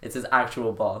his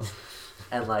actual boss,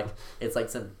 and like it's like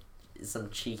some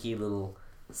cheeky little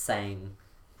saying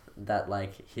that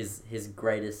like his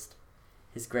greatest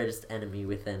enemy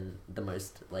within the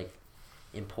most like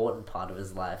important part of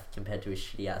his life compared to his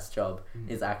shitty ass job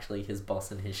is actually his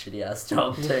boss in his shitty ass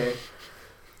job too.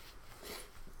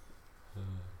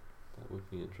 That would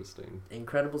be interesting.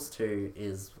 Incredibles 2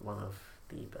 is one of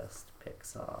the best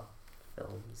Pixar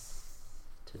films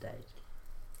to date.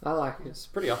 I like it. It's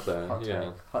pretty up there. Hot Yeah.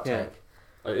 take. Hot Yeah. take.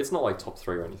 It's not like top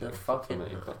 3 or anything. The fucking for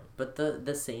me, no. But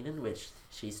the scene in which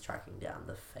she's tracking down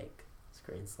the fake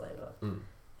screenslaver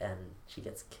and she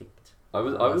gets kicked. I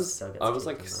was still gets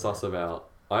like kicked in the sus about.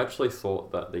 I actually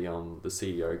thought that the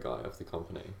CEO guy of the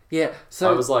company. Yeah, so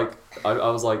I was like,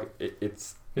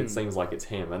 it seems like it's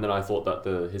him, and then I thought that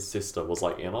his sister was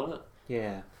like in on it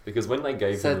yeah. because when they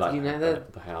gave So him that you know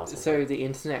that- the house. So the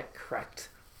internet cracked.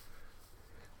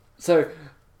 So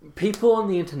people on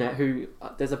the internet who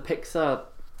there's a Pixar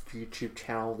YouTube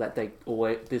channel that they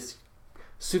always this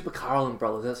Super Carlin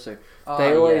Brothers. That's so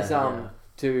they always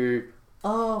do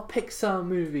Pixar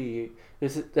movie.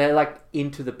 They're like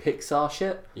into the Pixar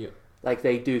shit. Yeah. Like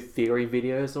they do theory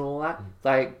videos and all that.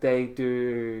 Like they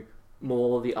do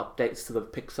more of the updates to the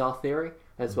Pixar theory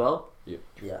as well. Yeah.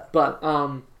 Yeah. But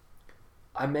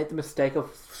I made the mistake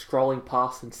of scrolling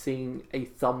past and seeing a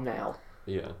thumbnail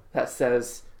Yeah. that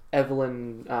says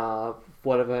Evelyn,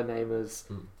 whatever her name is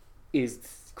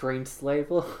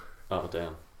Greenslaver, Oh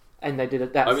damn. and they did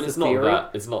it. That's I mean, the it's theory.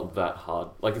 not that hard.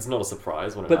 Like, it's not a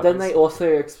surprise when it But happens. then they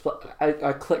also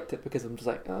I clicked it because I'm just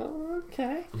like, oh,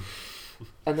 okay.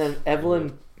 And then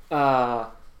Evelyn,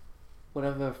 whatever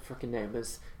her freaking name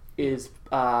is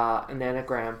an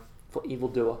anagram for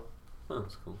evildoer. Oh,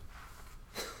 that's cool.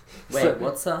 Wait,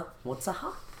 what's a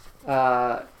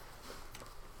huh?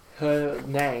 Her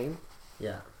name,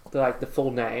 Yeah. the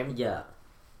full name, Yeah.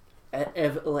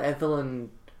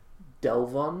 Evelyn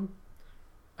Delvon,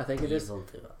 I think it is.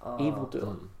 Evildoer.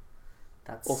 Evildoer.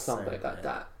 That's Or something so like good.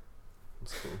 that.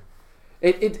 That's cool.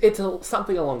 It's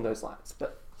something along those lines,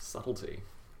 but Subtlety.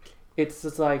 it's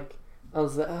just like I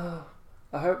was like, oh,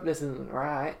 I hope this isn't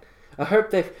right. I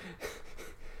hope they've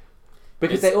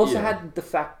because they also had the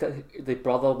fact that the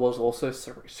brother was also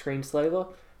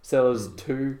screenslaver, so it was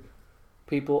two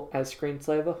people as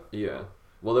screenslaver. Yeah.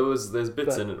 Well, there's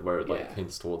bits But, in it where it yeah.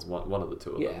 hints towards one of the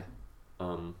two of Yeah.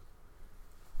 them.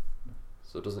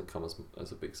 So it doesn't come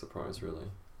as a big surprise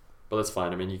really. But that's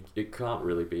fine. I mean, it can't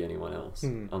really be anyone else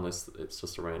unless it's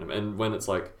just a random. And when it's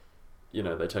like,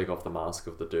 they take off the mask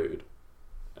of the dude,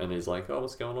 and he's like, "Oh,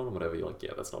 what's going on?" or whatever. You're like,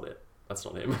 "Yeah, that's not it. That's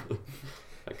not him.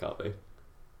 That can't be."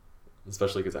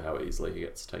 Especially because of how easily he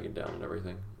gets taken down and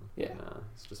everything. Yeah. Nah,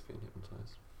 he's just being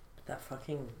hypnotized. That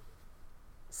fucking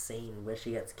scene where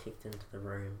she gets kicked into the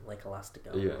room, like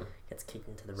Elastigirl Yeah. gets kicked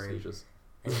into the room, Sieges.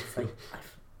 and it's like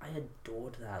I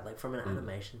adored that. Like from an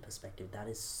animation perspective, that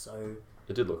is so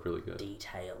It did look really good.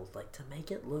 detailed. Like to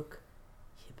make it look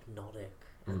hypnotic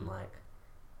and like,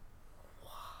 wow,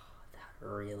 that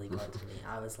really got to me.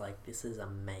 I was like, this is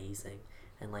amazing,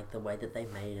 and like the way that they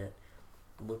made it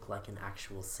look like an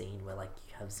actual scene where like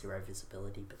you have zero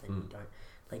visibility, but then you don't.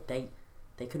 Like they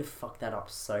could have fucked that up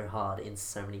so hard in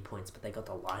so many points, but they got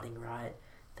the lighting right,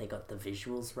 they got the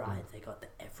visuals right, they got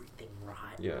everything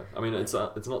right. Yeah, I mean, it's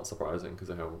not surprising because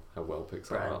of how well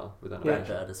Pixar are with Brad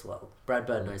animation. Bird as well. Brad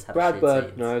Bird knows how to Brad shoot Bird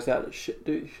scenes. knows how to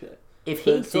do shit. If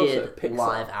But he it's also did Pixar.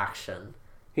 live action,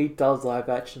 He does live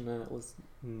action, and it was.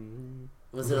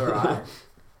 Was it alright?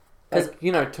 Like,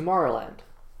 you know, Tomorrowland.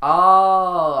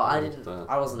 Oh,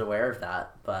 I wasn't aware of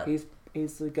that, but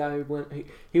He's the guy who went.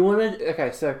 He wanted.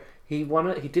 Okay, so he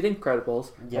wanted. He did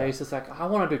Incredibles. Yeah. And he's just like, I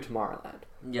want to do Tomorrowland.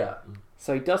 yeah.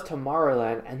 So he does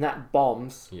Tomorrowland, and that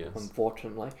bombs. Yes.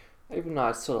 Unfortunately, even though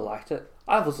I sort of liked it,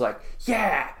 I was like,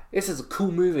 yeah, this is a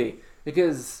cool movie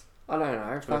because I don't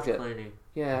know, fuck it. Clooney.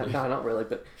 Yeah, no, not really,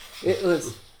 but it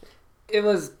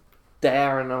was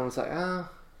there, and I was like,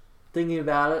 thinking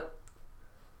about it.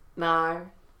 No.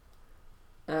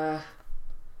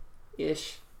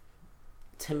 Ish.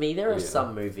 To me, there are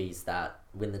some movies that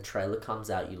when the trailer comes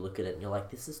out, you look at it and you're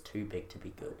like, this is too big to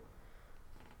be good.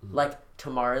 Like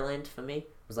Tomorrowland for me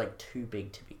was like too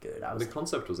big to be good. The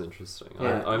concept was interesting.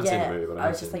 Yeah. I haven't seen the movie, but I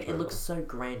was just like, it looks so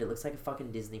grand. It looks like a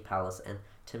fucking Disney palace, and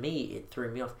to me, it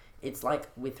threw me off. It's like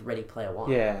with Ready Player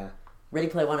One. Yeah. Ready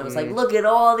Player One, it was like, look at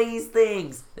all these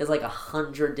things. There's like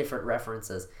 100 different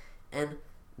references, and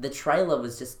the trailer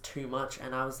was just too much,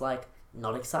 and I was like,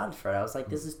 not excited for it. I was like,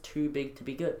 this is too big to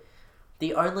be good.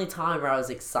 The only time where I was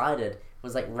excited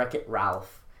was like Wreck-It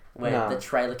Ralph, where the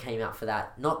trailer came out for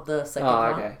that. Not the second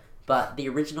one, but the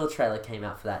original trailer came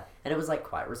out for that. And it was like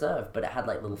quite reserved, but it had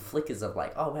like little flickers of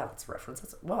like, oh wow, that's a reference.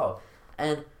 That's, whoa.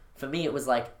 And for me, it was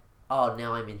like, oh,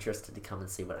 now I'm interested to come and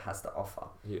see what it has to offer.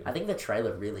 Yeah. I think the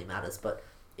trailer really matters, but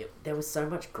there was so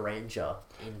much grandeur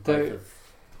in both of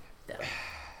them.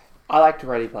 I liked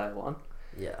Ready Player One.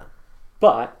 Yeah.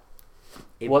 But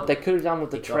what they could have done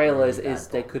with the trailers is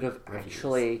they could have reviews.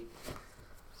 actually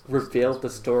revealed the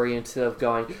story instead of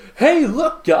going, hey,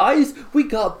 look, guys, we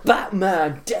got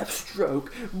Batman, Deathstroke,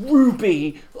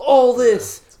 Ruby, all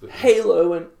this,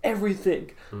 Halo, and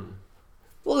everything.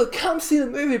 Well, come see the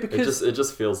movie because it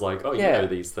just feels like, oh, you know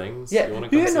these things. Yeah,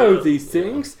 you know these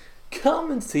things.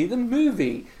 Come and see the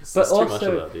movie. But also, too much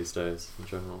of that these days in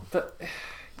general. But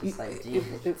it's like,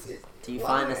 do you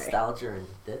find nostalgia in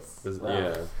this?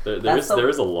 Yeah, there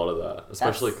is a lot of that,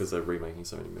 especially because they're remaking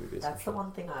so many movies. That's the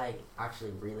one thing I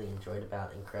actually really enjoyed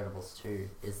about Incredibles 2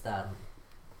 is that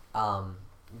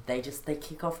they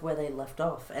kick off where they left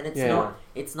off, and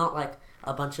it's not like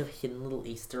a bunch of hidden little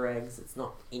Easter eggs. It's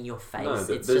not in your face. No,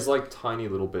 there's just like tiny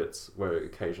little bits where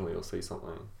occasionally you'll see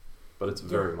something. But it's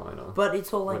very minor. But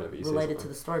it's all like related to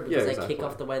the story because they kick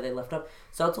off the way they left off.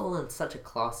 So it's all in such a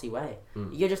classy way.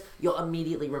 You're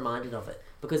immediately reminded of it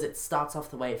because it starts off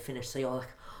the way it finished. So you're like,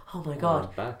 oh my god,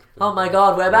 oh my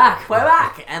god, we're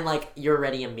back, and like you're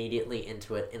already immediately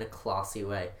into it in a classy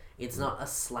way. It's not a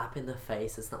slap in the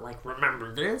face. It's not like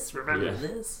remember this.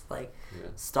 Like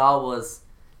Star Wars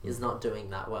is not doing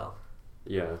that well.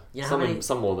 Yeah, you know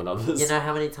some more than others. You know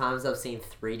how many times I've seen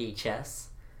 3D chess?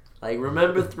 Like,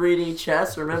 remember 3D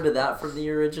chess? Remember that from the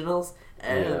originals?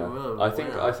 And, I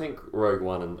think Rogue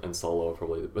One and Solo are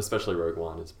probably, especially Rogue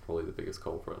One, is probably the biggest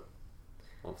culprit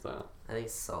of that. I think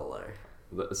Solo.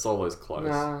 Solo's close.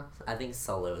 Nah. I think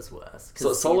Solo is worse.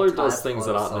 So Solo does things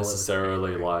that aren't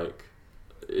necessarily like...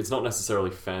 It's not necessarily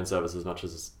fan service as much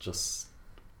as just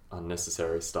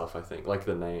unnecessary stuff, I think. Like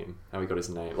the name. How he got his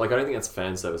name. Like, I don't think that's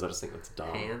fan service. I just think that's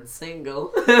dumb. And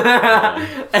single.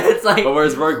 And it's like... But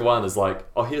whereas Rogue One is like,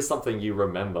 oh, here's something you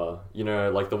remember. You know,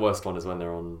 like the worst one is when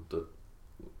they're on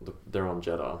they're on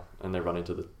Jeddah and they run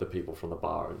into the people from the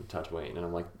bar in Tatooine. And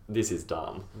I'm like, this is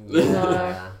dumb.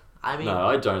 Yeah. I mean... No,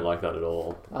 I don't like that at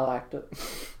all. I liked it.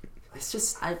 It's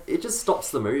just... It just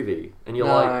stops the movie. And you're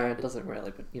No, it doesn't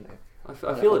really, but you know. I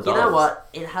feel it does. You know what?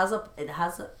 It has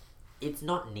a... It's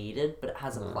not needed, but it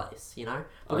has a place, you know?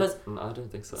 Because I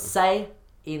don't think so. Say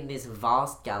in this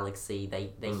vast galaxy,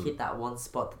 they hit that one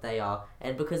spot that they are,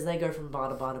 and because they go from bar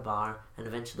to bar to bar, and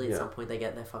eventually at some point they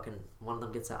get their fucking... One of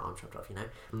them gets their arm chopped off, you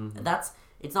know?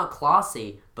 It's not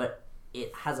classy, but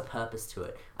it has a purpose to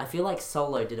it. I feel like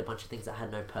Solo did a bunch of things that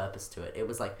had no purpose to it. It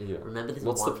was like, remember this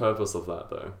What's the purpose of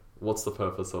that, though? What's the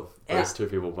purpose of those two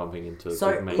people bumping into...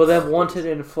 Well, they've wanted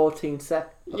in 14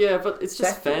 seconds. Yeah, but it's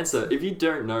just fancy. If you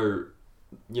don't know,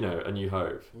 you know, A New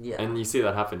Hope, and you see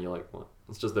that happen, you're like, what?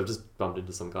 It's just, they've just bumped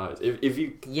into some guys. If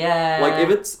you... Yeah. Like,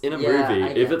 if it's in a movie,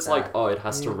 if it's like, oh, it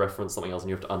has to reference something else and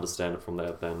you have to understand it from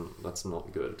there, then that's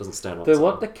not good. It doesn't stand on its own.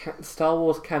 What the Star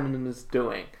Wars canon is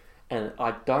doing, and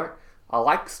I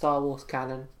like Star Wars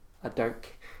canon. I don't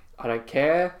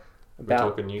care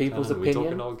about people's opinion. We're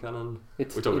talking old canon. We're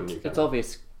talking new canon. It's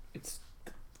obvious. It's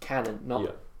canon,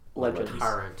 not legends.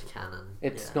 Current canon.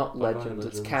 It's not legends.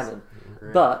 It's canon. Yeah.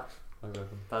 But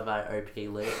bye OP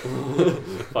Luke.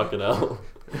 Fucking hell.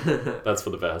 That's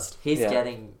for the best. He's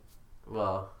getting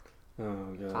Oh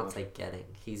god. Can't say getting.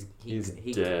 He's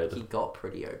dead. He got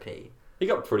pretty OP. He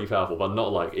got pretty powerful, but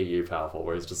not like EU powerful,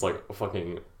 where he's just like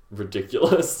fucking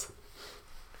ridiculous.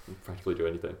 practically do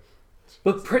anything.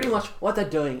 But pretty much what they're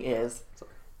doing is,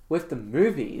 with the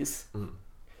movies,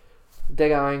 they're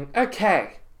going,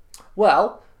 okay,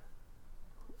 well,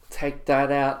 take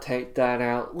that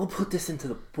out, we'll put this into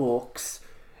the books,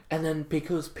 and then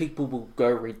because people will go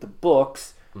read the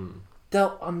books,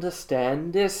 they'll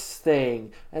understand this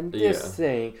thing, and this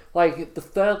thing. Like, the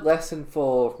third lesson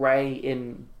for Rey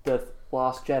in The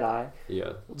Last Jedi...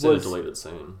 Yeah, it's in a deleted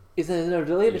scene. It's in a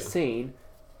deleted scene,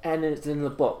 and it's in the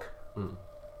book.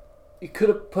 You could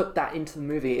have put that into the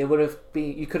movie. It would have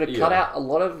been... You could have cut out a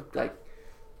lot of, like,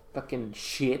 fucking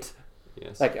shit.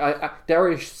 Yes. Like,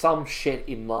 there is some shit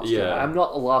in Last Jedi. I'm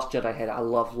not a Last Jedi head. I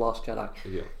love Last Jedi.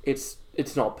 Yeah.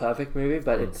 It's not a perfect movie,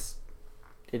 but it's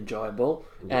enjoyable,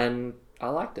 and I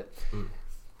liked it.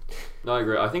 No, I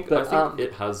agree. I think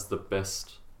it has the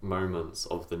best moments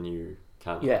of the new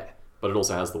canon. Yeah. But it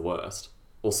also has the worst.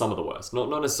 Or some of the worst. Not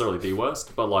necessarily the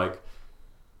worst, but like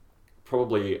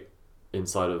probably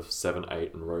inside of 7,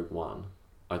 8 and Rogue One,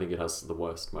 I think it has the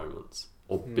worst moments.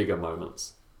 Or bigger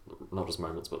moments. Not just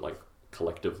moments, but like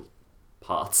collective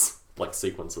parts, like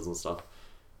sequences and stuff.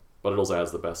 But it also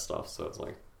has the best stuff, so it's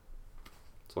like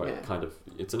it kind of,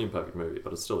 it's an imperfect movie,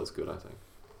 but it still is good, I think.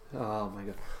 Oh my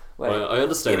god. Wait, I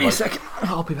understand. Give me a second.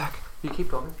 I'll be back. You keep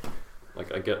going.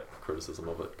 Like, I get criticism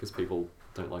of it because people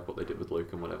don't like what they did with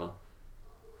Luke and whatever.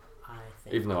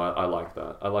 Even though I like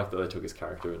that. I like that they took his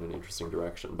character in an interesting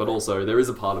direction. But also, there is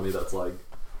a part of me that's like,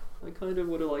 I kind of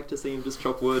would have liked to see him just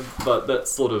chop wood, but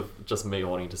that's sort of just me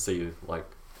wanting to see, like,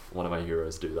 one of my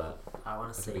heroes do that. I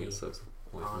want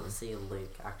to see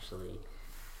Luke actually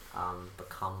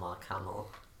become Mark Hamill.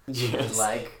 Yes.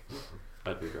 Like,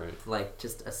 that'd be great. Like,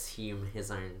 just assume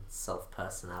his own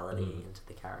self-personality into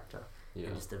the character. Yeah.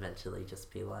 And just eventually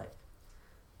just be like,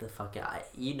 the fuck out.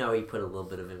 You know, he put a little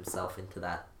bit of himself into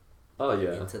that. Oh,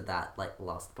 yeah. Into that, like,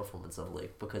 last performance of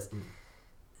Luke, because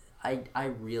I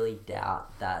really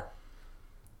doubt that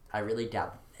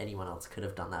anyone else could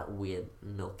have done that weird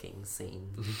milking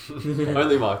scene.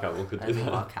 Only Mark Hamill could do that.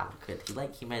 Only Mark Hamill could.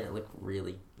 He made it look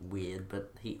really weird,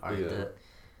 but he owned it.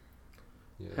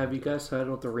 Yeah, have you guys heard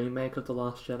of the remake of The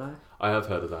Last Jedi? I have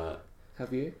heard of that.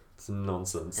 Have you? It's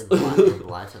nonsense.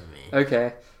 Enlighten me.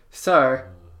 Okay, so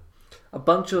a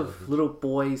bunch of little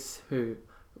grown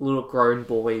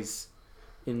boys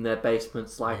in their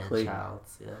basements, likely,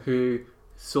 who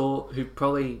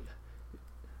probably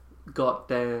got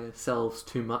themselves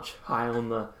too much high on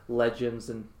the legends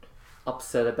and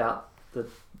upset about the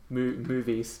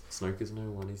movies. Snoke is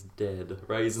no one, he's dead.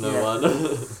 Rey's no one.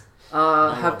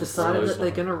 Have decided that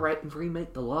they're going to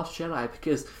remake The Last Jedi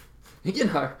because,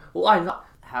 why not?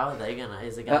 How are they going to?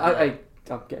 Is it going to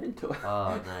I'll get into it.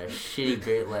 Oh no, shitty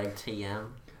bootleg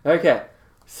TM. Okay,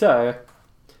 so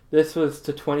this was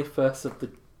the 21st of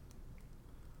the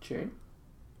June?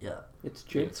 Yeah. It's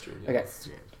June? Yeah, it's June, yeah. Okay. It's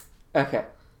June. Okay.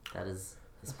 That is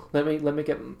this month. Let me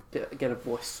get a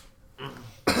voice.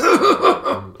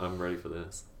 I'm ready for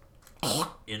this.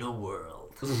 In a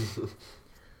world.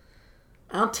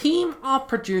 Our team of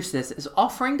producers is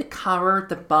offering to cover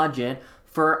the budget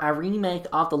for a remake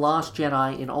of The Last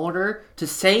Jedi in order to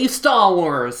save Star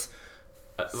Wars.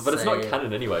 But it's not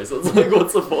canon anyway, so it's like,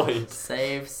 what's the point?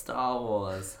 Save Star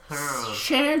Wars.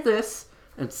 Share this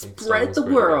and spread the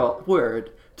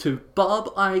word to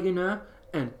Bob Iger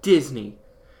and Disney.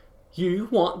 You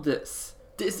want this.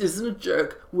 This isn't a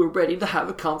joke. We're ready to have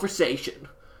a conversation.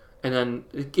 And then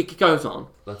it goes on.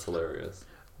 That's hilarious.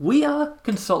 We are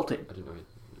consulting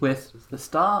with the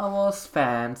Star Wars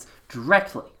fans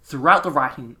directly throughout the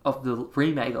writing of the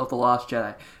remake of The Last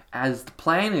Jedi, as the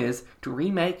plan is to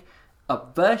remake a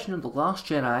version of The Last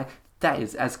Jedi that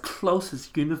is as close as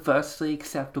universally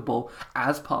acceptable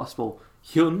as possible.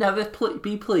 You'll never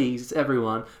be pleased,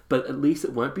 everyone, but at least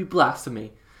it won't be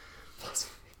blasphemy.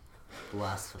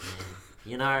 Blasphemy.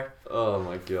 You know, oh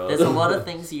my god, there's a lot of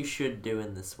things you should do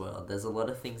in this world. There's a lot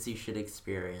of things you should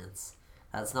experience.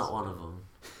 That's not one of them.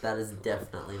 That is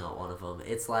definitely not one of them.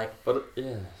 It's like,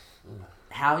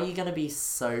 how are you going to be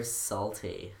so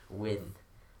salty with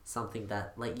something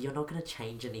that, like, you're not going to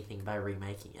change anything by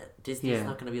remaking it? Disney's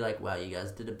not going to be like, wow, you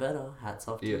guys did it better. Hats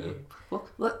off to you.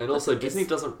 And also, Disney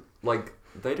doesn't, like,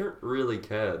 they don't really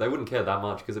care. They wouldn't care that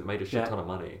much because it made a shit ton of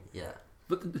money. Yeah.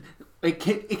 But it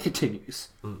continues.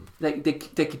 They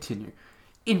continue.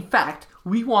 In fact,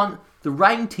 we want the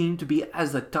writing team to be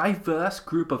as a diverse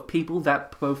group of people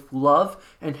that both love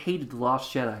and hated The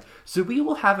Last Jedi. So we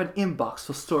will have an inbox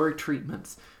for story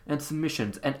treatments and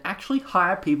submissions and actually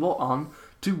hire people on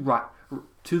to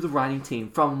the writing team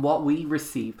from what we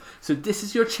receive. So this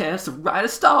is your chance to write a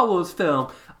Star Wars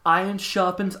film. Iron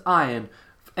sharpens iron.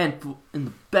 And in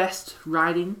the best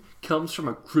writing comes from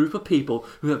a group of people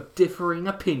who have differing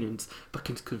opinions but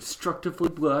can constructively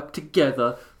work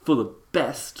together for the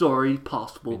best story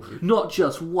possible. Not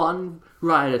just one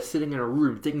writer sitting in a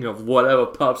room thinking of whatever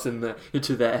pops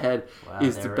into their head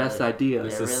is the best idea.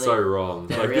 This is so wrong.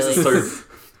 Like, this is so,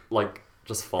 like,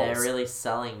 just false. They're really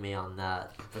selling me on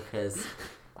that because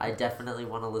I definitely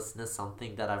want to listen to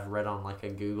something that I've read on, like, a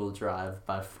Google Drive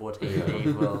by 14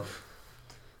 people.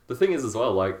 The thing is as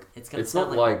well, like, it's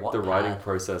not like the writing Wattpad.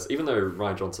 process, even though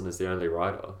Ryan Johnson is the only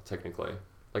writer, technically.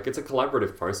 Like, it's a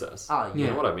collaborative process. Oh, yeah. You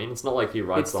know what I mean? It's not like he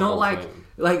writes It's the not whole like thing.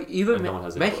 like even and no one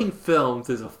has making input. films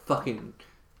is a fucking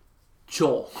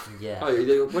chore. Yeah.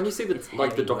 Oh, when you see It's the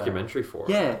heavy work. documentary for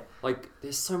it, Yeah, like,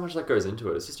 there's so much that goes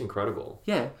into it. It's just incredible.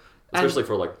 yeah. Especially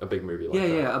for, like, a big movie like that.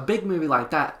 Yeah, a big movie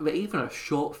like that, but even a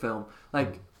short film,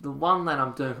 like the one that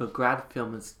I'm doing for grad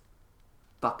film is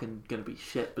fucking gonna be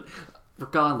shit. But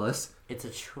regardless, It's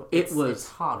it's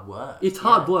hard work. it's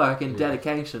hard work and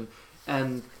dedication,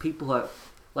 and people are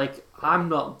like, I'm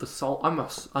not the sole.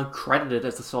 I'm credited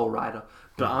as the sole writer,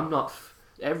 but I'm not.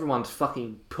 Everyone's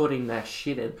fucking putting their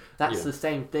shit in. That's the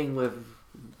same thing with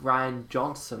Ryan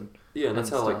Johnson. Yeah, and that's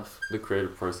how, like, stuff. the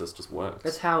creative process just works.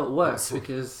 That's how it works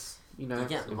because you know. You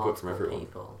get input from multiple everyone.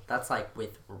 people. That's like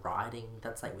with writing.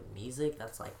 That's like with music.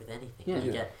 That's like with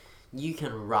anything. Yeah. You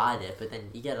can write it, but then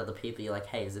you get other people. You're like,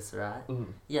 hey, is this right?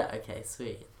 Yeah, okay,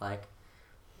 sweet. Like,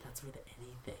 that's with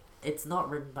anything. It's not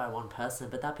written by one person.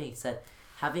 But that being said,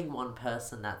 having one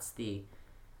person that's the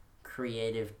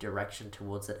creative direction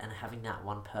towards it, and having that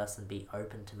one person be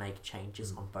open to make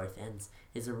changes on both ends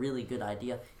is a really good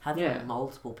idea. Having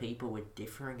multiple people with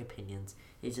differing opinions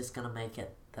is just gonna make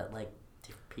it that, like,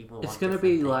 people want It's gonna different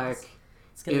be things. like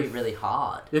It's gonna be really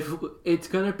hard. if it's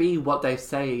gonna be what they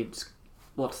say it's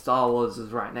what Star Wars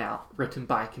is right now, written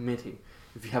by a committee.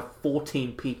 If you have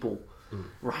 14 people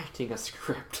writing a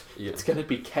script, it's gonna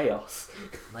be chaos.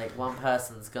 Like, one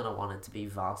person's gonna want it to be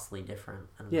vastly different,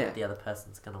 and the other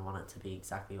person's gonna want it to be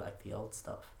exactly like the old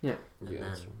stuff. Yeah. And Yeah, then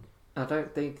that's right. I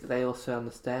don't think they also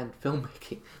understand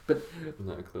filmmaking. But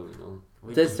No, clearly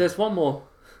not. there's one more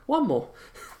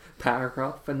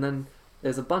paragraph, and then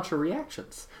there's a bunch of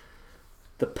reactions.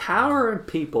 The power and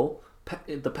people,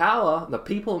 the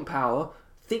people in power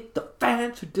think the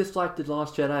fans who dislike The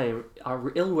Last Jedi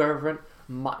are irreverent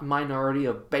minority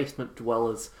of basement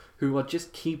dwellers who are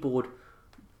just keyboard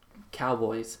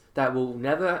cowboys that will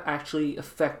never actually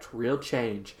affect real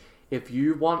change. If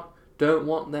you don't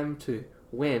want them to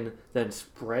win, then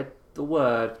spread the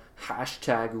word.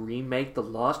 #remake The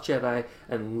Last Jedi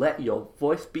and let your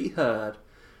voice be heard.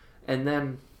 And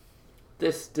then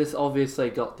this obviously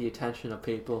got the attention of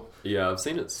people. Yeah, I've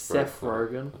seen it spread Seth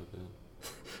Rogen.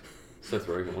 Seth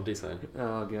Rogen, what did he say?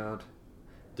 Oh god.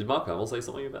 Did Mark Hamill say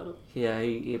something about it? Yeah,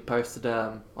 he posted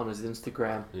on his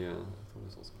Instagram Yeah, I thought it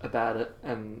was awesome. about it,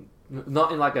 and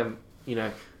not in like a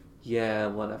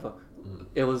whatever.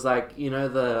 It was like,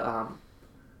 the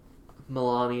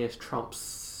Melania Trump's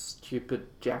stupid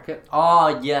jacket.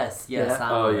 Oh yes, Yeah.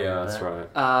 I remember That's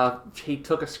that. right. He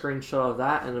took a screenshot of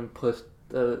that and then put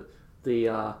the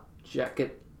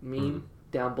jacket meme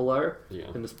down below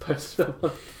and just posted it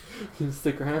on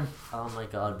Instagram. Oh my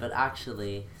god! But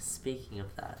actually, speaking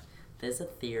of that, there's a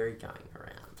theory going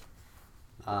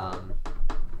around,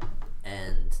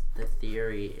 and the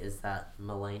theory is that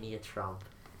Melania Trump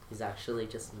is actually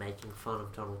just making fun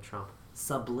of Donald Trump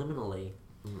subliminally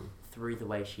through the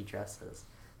way she dresses.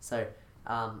 So,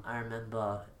 I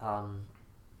remember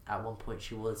at one point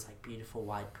she wore this like beautiful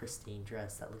white pristine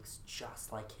dress that looks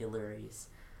just like Hillary's.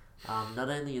 Not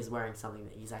only is wearing something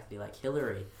that exactly like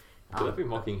Hillary. Could that be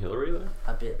mocking Hillary though?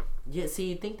 A bit. Yeah, see,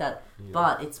 you'd think that,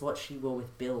 but it's what she wore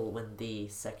with Bill when the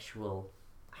sexual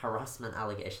harassment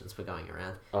allegations were going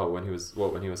around. Oh, when he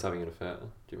was having an affair,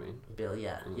 do you mean? Bill,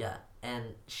 yeah. And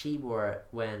she wore it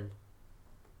when,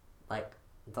 like,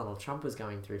 Donald Trump was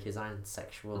going through his own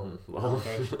sexual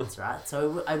allegations, right?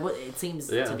 So it seems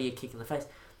to be a kick in the face.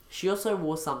 She also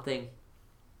wore something,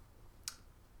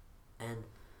 and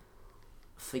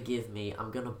forgive me,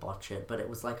 I'm gonna botch it, but it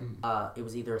was like it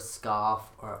was either a scarf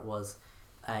or it was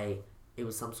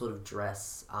some sort of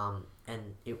dress,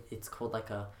 and it's called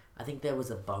like I think there was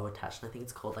a bow attached, and I think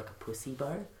it's called like a pussy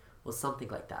bow or something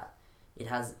like that. It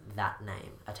has that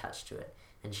name attached to it,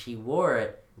 and she wore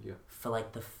it for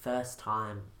like the first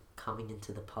time coming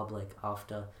into the public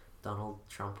after Donald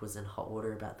Trump was in hot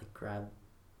water about the grab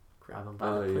him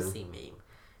by the pussy meme,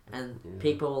 and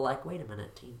people were like, wait a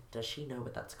minute, does she know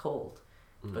what that's called?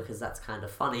 Because that's kind of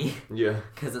funny. Yeah.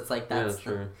 Because it's like, that's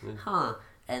true. Huh.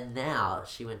 And now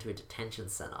she went to a detention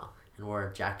center and wore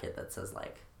a jacket that says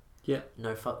like, Yeah.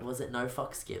 No fuck. Was it no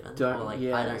fucks given? Don't, or like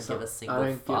yeah, I don't give a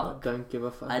single fuck. Don't give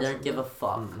a fuck. I don't give a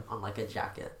fuck on like a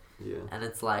jacket. Yeah. And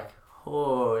it's like,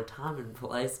 oh, time and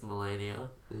place, Melania.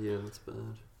 Yeah, that's bad.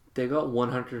 They got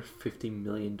 $150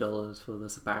 million for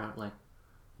this, apparently.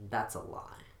 That's a lie.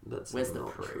 That's Where's the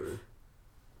not proof? true.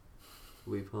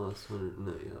 We passed 100.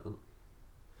 No, you haven't.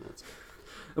 That's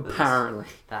Apparently.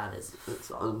 That is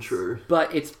false. untrue.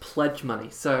 But it's pledge money,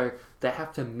 so they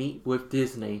have to meet with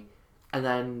Disney, and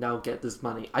then they'll get this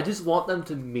money. I just want them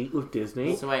to meet with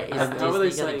Disney. So wait, is How are they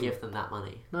Disney gonna saying- give them that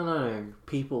money? No.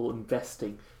 People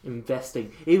investing.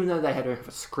 Even though they had to have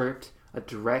a script, a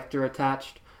director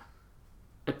attached,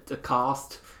 a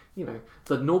cast,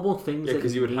 the normal things Yeah, that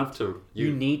because you would have to.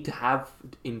 you need to have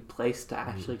in place to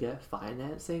actually get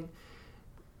financing.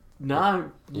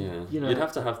 No. Yeah. You know. You'd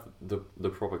have to have the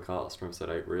proper cast from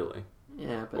set 8, really.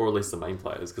 Yeah, but Or at least the main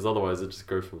players, because otherwise it just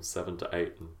goes from 7 to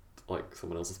 8 and like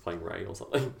someone else is playing Ray or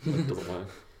something. It doesn't work.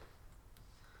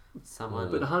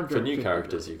 Someone. But For new 150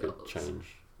 characters, you million could dollars.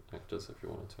 change actors if you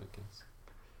wanted to, I guess.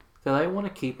 So they want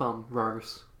to keep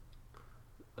Rose.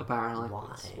 Apparently,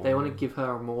 Why? they want to give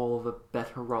her more of a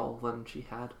better role than she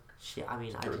had. I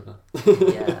mean, Get rid of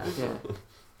her. yeah. Yeah,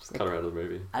 Just cut her out of the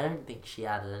movie. I don't think she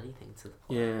added anything to the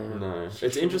plot. yeah. No, She it's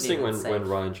shouldn't interesting even when say-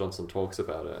 Ryan Johnson talks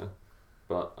about her,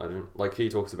 but I don't like. He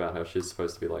talks about how she's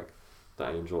supposed to be like the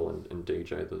angel, and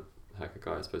DJ, the hacker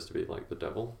guy, is supposed to be like the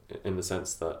devil, in the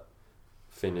sense that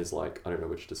Finn is like, I don't know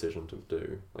which decision to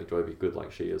do. Like, do I be good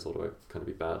like she is, or do I kind of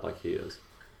be bad like he is?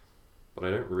 But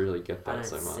I don't really get I that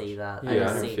don't so much. see that. Yeah, I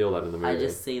just don't see, feel that in the movie. I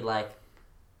just see like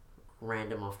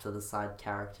random off to the side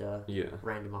character, Yeah.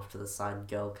 random off to the side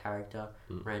girl character,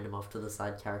 Mm. random off to the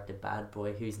side character bad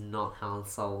boy who's not Han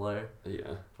Solo.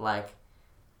 Yeah. Like,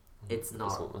 it's I not.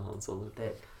 just want the Han Solo.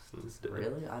 That, He's dead.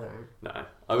 really? I don't. No,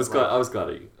 I was glad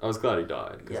he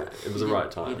died because Yeah, it was he the right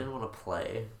didn't- time. He didn't want to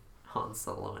play Han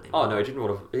Solo anymore. Oh no, he didn't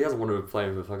want to. He hasn't wanted to play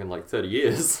him for fucking like 30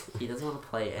 years. He doesn't want to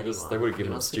play They anyone. just- they would've given He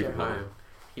him wants to stupid go money. home.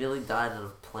 He nearly died in a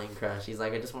plane crash. He's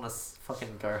like, I just want to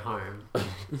fucking go home.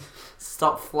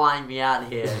 Stop flying me out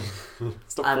here.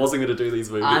 Stop forcing me to do these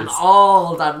movies. I'm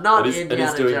old. I'm not and Indiana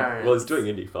he's doing Jones. well. He's doing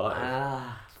Indy 5.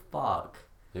 Ah, fuck.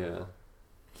 Yeah.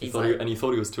 He's And like, he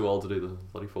thought he was too old to do the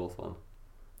bloody 4th one.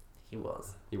 he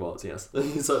was. He was, yes.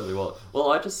 He certainly was.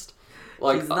 Well, I just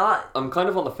like He's not. I'm kind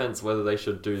of on the fence whether they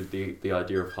should do the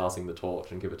idea of passing the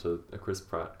torch and give it to a Chris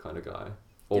Pratt kind of guy,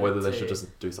 or Give it whether they to- should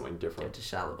just do something Go different. to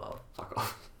Shia LaBeouf. Fuck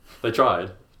off. They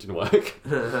tried. Didn't work.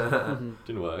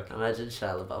 Didn't work. Imagine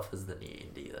Shia LaBeouf as the new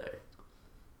Indy though.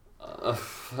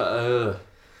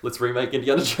 Let's remake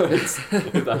Indiana Jones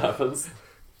if that happens.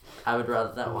 I would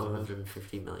rather that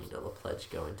 $150 million pledge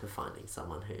go into finding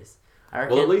someone who's. I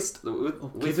reckon. Well, at least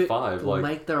Give with it- 5, they'll like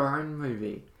make their own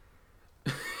movie.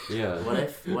 yeah. What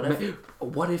if you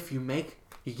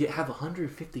have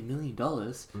 $150 million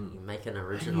Mm. you make an and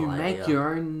original you idea? make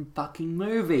your own fucking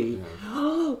movie? Yeah.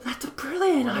 Oh, that's a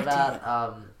brilliant What idea.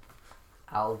 about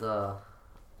Alda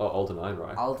Oh, Alden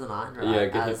Ehrenreich. Aldenine,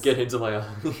 right? Yeah, get him to play.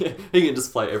 He can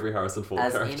just play every Harrison Ford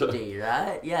as character. Indy,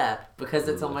 right? Yeah, because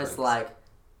it's No almost thanks. like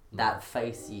that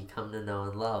face you come to know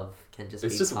and love can just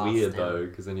It's be just passed weird down. though,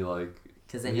 because then you're like,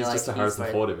 Because then he's you're just like, a Harrison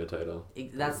he's Ford imitator.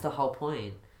 That's the whole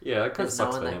point. Yeah, it kind of There's no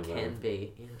sucks one for that him can though.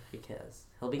 be. Yeah, who cares?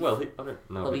 He'll be. Well, I don't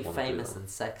know. he'll if be he'd wanna do famous that. and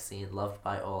sexy and loved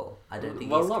by all. I don't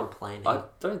think Well, he's no, complaining. I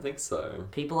don't think so.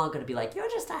 People aren't going to be like, you're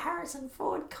just a Harrison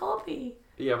Ford copy.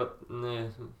 Yeah, but nah.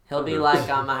 He'll be like,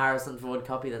 I'm a Harrison Ford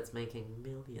copy that's making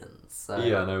millions. So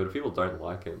Yeah, no, but if people don't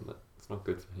like him, it's not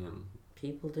good for him.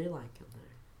 people do like him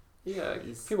though. Yeah,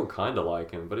 He's- people kind of like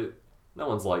him, but no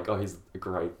one's like, oh, he's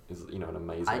an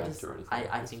amazing I actor just, or anything.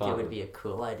 I It's think it fine. would be a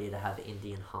cool idea to have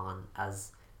Indy and Han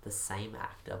as the same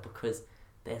actor because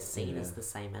they're seen as Yeah. the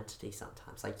same entity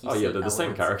sometimes. Like you Oh see yeah, they're the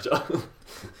same elements- character.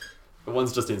 But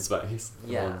one's just in space.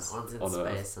 and Yeah, one's one's in on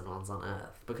Earth. space and one's on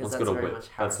Earth because One's that's got a very whip. much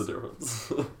That's the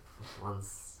Harrison. difference.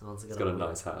 One's He's got a whip.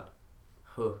 nice hat.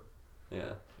 Who?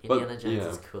 Yeah. Indiana But, Jones yeah.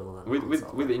 is cooler than With Han with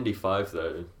Solo. with Indy 5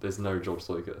 though, there's no George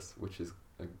Lucas, which is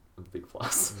a big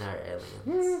plus. No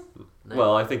aliens. No.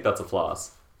 Well, I think that's a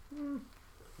plus.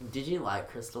 Did you like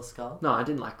Crystal Skull? No, I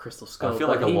didn't like Crystal Skull. feel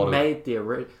but like a he lot of- made the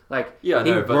Yeah,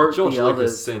 he no, but wrote George the Lucas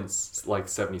others. since like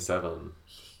 77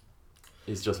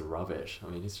 is just rubbish. I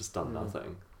mean, he's just done Mm.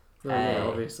 nothing. Well, yeah, Hey.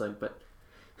 obviously, but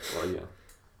Well, yeah.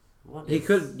 What he is-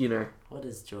 could, What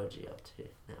is Georgie up to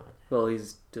nowadays? Well,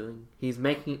 he's doing his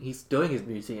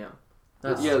museum.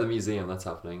 That's- Yeah, the museum, that's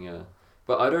happening, yeah.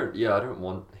 But I don't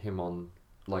want him on,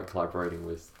 like, collaborating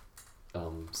with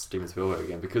Steven Spielberg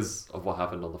again because of what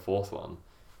happened on the 4th one,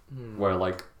 where,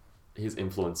 like, his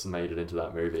influence made it into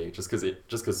that movie just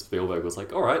because Spielberg was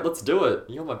like, all right, let's do it.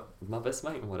 You're my best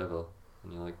mate and whatever.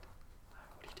 And you're like,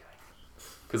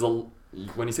 Because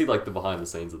when you see like the behind the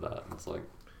scenes of that, it's like,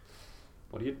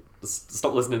 what are you?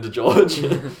 Stop listening to George.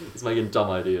 He's making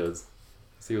dumb ideas.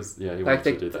 He wanted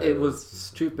to do that. It was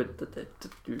stupid that they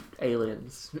do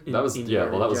aliens. That was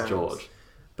George.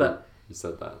 But you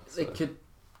said that. So.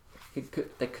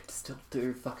 They could still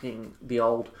do fucking the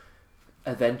old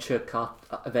adventure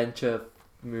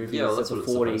movies of the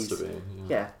 40s. It's supposed to be.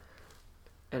 Yeah.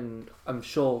 And I'm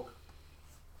sure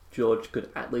George could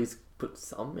at least put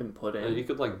some input in. And you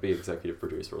could like be executive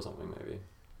producer or something maybe.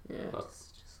 Yeah. But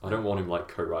I don't want him like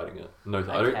co-writing it. No,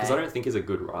 okay. I don't think he's a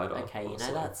good writer. Okay, honestly.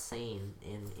 you know that scene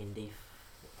in Indie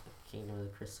Kingdom of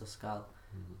the Crystal Skull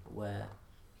where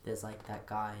there's like that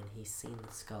guy and he's seen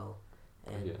the skull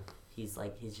and he's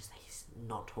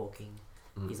not talking.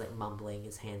 He's like mumbling,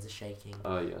 his hands are shaking.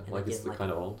 Oh yeah, and like it's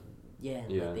kind of old. Yeah,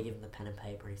 and like, they give him the pen and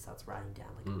paper and he starts writing down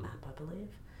like a map, I believe.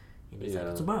 And he's like,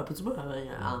 it's a map.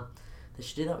 They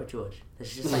should do that with George. They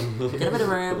should just like, get him in a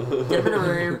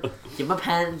room, give him a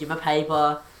pen, give him a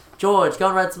paper. George, go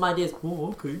and write some ideas. Oh,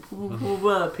 okay. People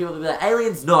will be like,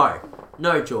 aliens? No,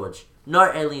 George.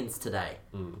 No aliens today.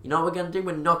 You know what we're going to do?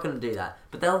 We're not going to do that.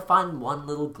 But they'll find one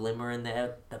little glimmer in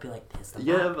there. They'll be like, there's the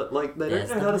map. But like, they don't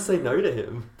know how to say no to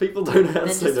him. People don't know how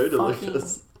to say no to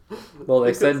Lucas. Well,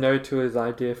 they said no to his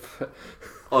idea for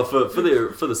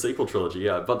the sequel trilogy,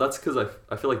 yeah. But that's because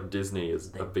I feel like Disney is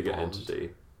a bigger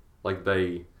entity. Like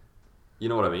you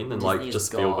know what I mean? Than like just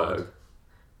Spielberg.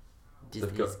 And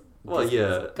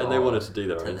they wanted to do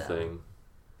their own thing.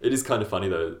 It is kind of funny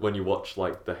though when you watch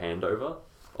like the handover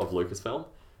of Lucasfilm,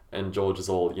 and George is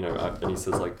all and he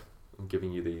says like, "I'm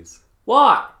giving you these."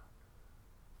 What?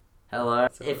 Hello.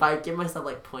 If I give myself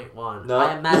like 0.1,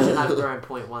 I imagine I've grown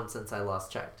 0.1 since I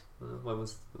last checked. When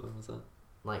was that?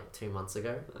 Like 2 months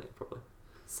ago. Probably.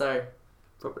 So.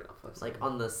 Probably not 5'7". Like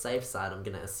on the safe side, I'm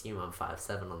gonna assume I'm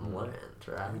 5'7" on the low end,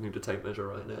 right? We need to tape measure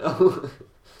right now.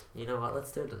 You know what?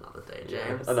 Let's do it another day,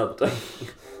 James. Another day.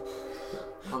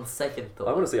 On second thought.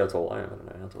 I want to see how tall I am. I don't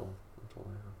know how tall I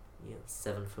am. Yeah,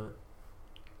 7 foot.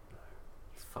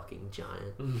 He's fucking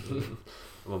giant. I'm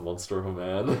a monster of a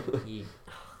man. You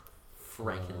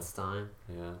Frankenstein.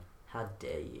 Yeah. How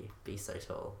dare you be so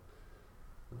tall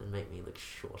and make me look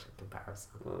short in comparison?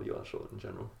 Well, you are short in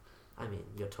general. I mean,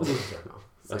 you're tall in general.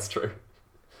 So that's true.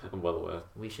 I'm well aware.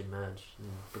 We should merge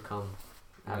and become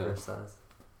average size.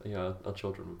 Yeah, our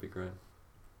children would be great.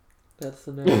 That's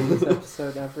the name of this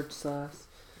episode, average size.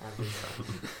 Average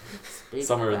size.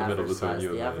 Somewhere in the middle between size, you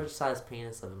and the me. average size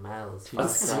penis of a male is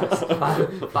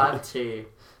 5'2"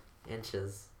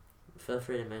 inches. Feel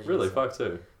free to measure. Really, yourself.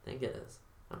 5'2"? I think it is.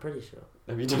 I'm pretty sure.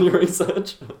 Have you done your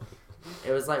research?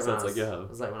 It was like when Sounds like you have. It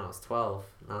was like when I was 12,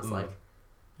 and I was like,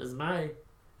 "Is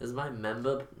my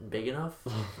member big enough?"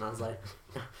 And I was like,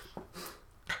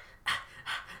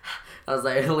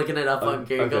 looking it up on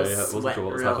Google, sweating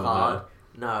real hard.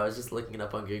 No, I was just looking it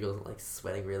up on Google, like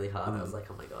sweating really hard. I was like,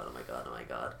 oh my god.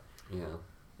 Yeah.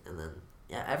 And then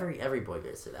every boy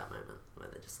goes through that moment where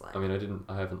they're just like. I mean,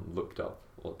 I haven't looked up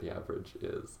what the average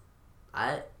is.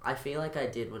 I feel like I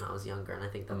did when I was younger, and I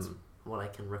think that's what I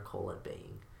can recall it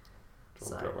being. Do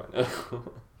you want to do it right now?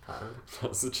 Pardon? Do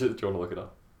you want to look it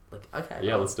up? Okay.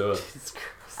 Yeah, let's do it.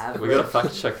 Average, we gotta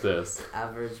fact check this.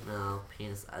 Average male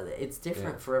penis. It's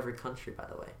different for every country, by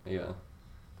the way. Yeah.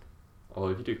 Well,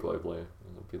 if you do globally,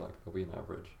 it'll be an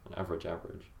average.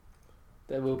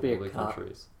 There will be all a cut.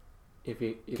 Countries. Can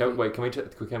we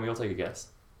all take a guess?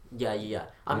 Yeah.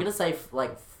 I'm gonna say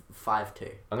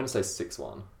 5'2". I'm gonna say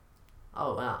 6'1".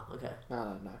 Oh wow. Okay. I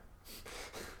don't know.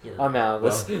 You I'm out of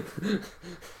this.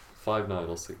 5'9"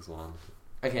 or 6'1".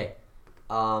 Okay.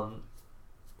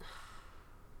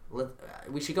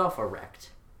 We should go off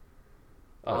erect.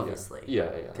 Obviously. Yeah.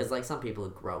 Because like some people are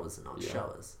growers and not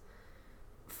showers.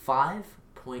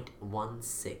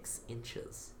 5.16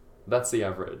 inches. That's the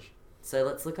average. So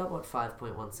let's look up what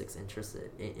 5.16 inches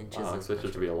is. I expect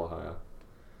it to be a lot higher.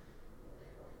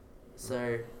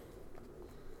 So,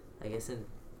 I guess in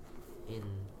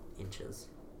inches.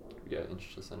 Yeah,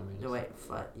 inches to centimeters. No wait,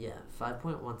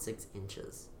 5.16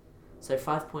 inches. So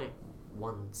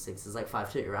 5.16 is like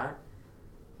 5'2", right?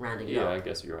 Rounding it up. Yeah, I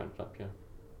guess you round it up, yeah.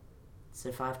 So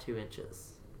 5'2"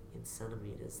 inches in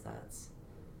centimeters, that's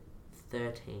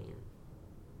 13.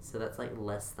 So that's like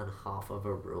less than half of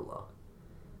a ruler.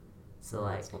 So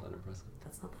that's not that impressive.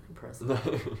 That's not that impressive.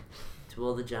 To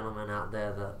all the gentlemen out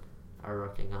there that are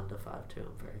rocking under 5'2",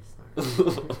 I'm very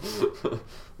sorry.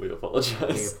 We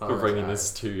apologise for bringing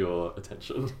this to your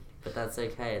attention. But that's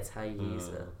okay, it's how you use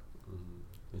it.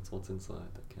 It's what's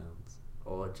inside that counts.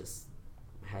 Or just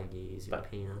how you use your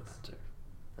penis. That too.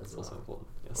 That's also important,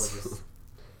 yes. Or just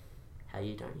how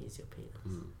you don't use your penis.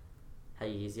 How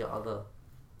you use your other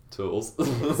tools.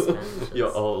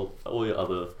 Expenditures. all your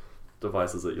other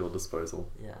devices at your disposal.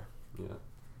 Yeah. Yeah.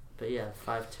 But yeah,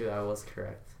 5'2", I was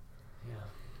correct. Yeah.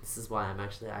 This is why I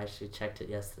actually checked it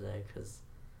yesterday, because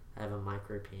I have a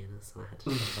micro penis and I had to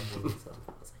check up on myself.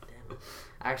 I was like, damn it.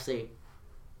 Actually,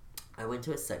 I went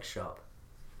to a sex shop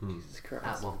Jesus Christ.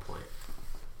 at one point.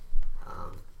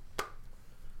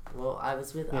 Well, I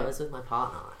was with my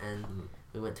partner, and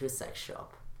we went to a sex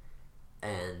shop,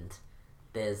 and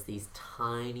there's these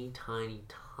tiny, tiny,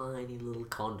 tiny little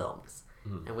condoms,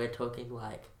 and we're talking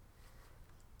like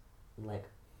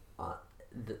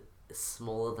the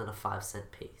smaller than a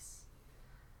 5-cent piece,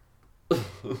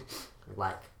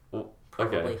 like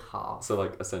probably half. So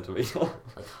like a centimeter.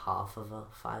 Like half of a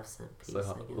 5-cent piece. So I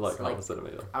guess. like half a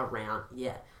centimeter. Around,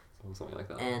 yeah. Or something like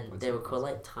that. And they were called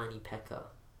like tiny pecker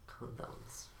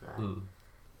condoms, right?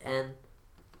 And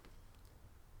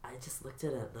I just looked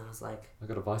at it and I was like, I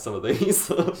gotta buy some of these.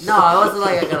 no, I wasn't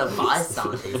like I gotta buy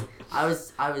some of these. I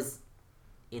was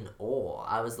in awe.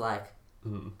 I was like,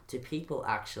 do people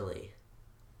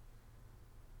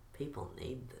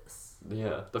need this?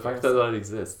 Yeah, the fact that that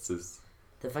exists is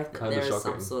the fact that kind there of is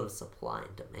shocking. some sort of supply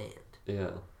and demand.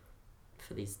 Yeah.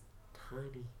 For these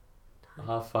tiny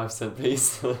Half 5-cent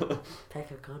piece.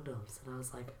 pecker condoms, and I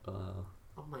was like,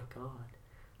 oh my god.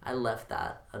 I left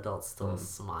that adult store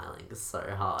smiling so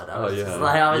hard. I was just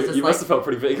like, you must have felt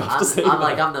pretty big after saying I'm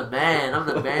that. like, I'm the man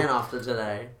after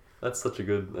today. That's such a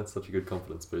good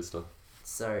confidence booster.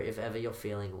 So if ever you're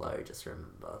feeling low, just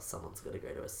remember someone's got to go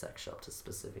to a sex shop to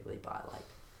specifically buy like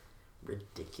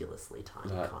ridiculously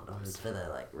tiny condoms for their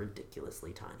like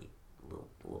ridiculously tiny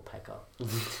little pecker.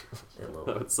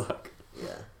 That would suck.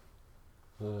 Yeah.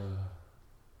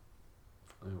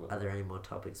 Are there any more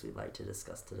topics we'd like to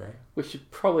discuss today? We should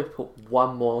probably put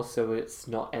one more so it's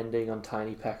not ending on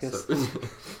tiny packers. So,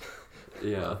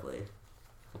 yeah. Lovely.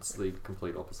 What's the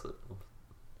complete opposite of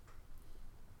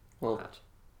Well, that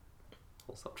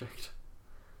whole subject?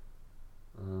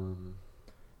 In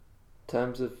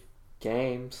terms of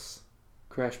games,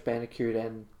 Crash Bandicoot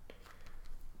and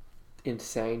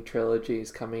Insane Trilogy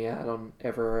is coming out on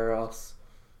everywhere else.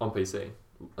 On PC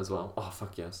as well. Oh,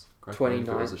 fuck yes. Crash 29th.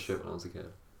 Bandicoot was a shit when I was a kid.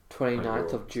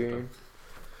 29th of June.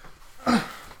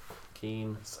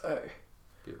 Keen. So,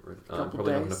 Get rid. Couple I'm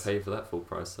probably not going days. to pay for that full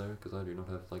price though, because I do not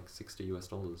have like $60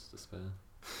 to spare.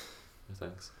 No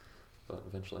thanks. But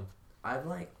eventually. I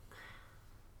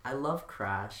love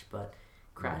Crash, but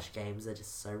Crash games are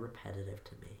just so repetitive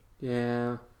to me.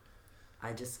 yeah.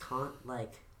 I just can't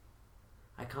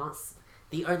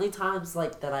the only times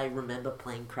like that I remember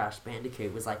playing Crash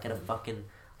Bandicoot was like at a fucking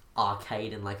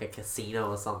arcade in like a casino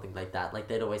or something like that. Like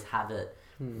they'd always have it,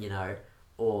 you know,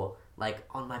 or like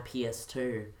on my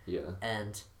PS2. Yeah.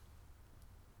 And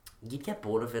you'd get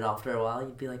bored of it after a while.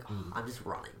 You'd be like, oh, I'm just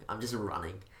running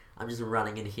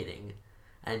and hitting.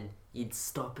 And you'd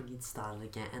stop and you'd start it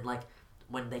again. And like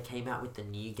when they came out with the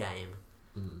new game,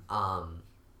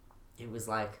 it was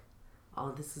like,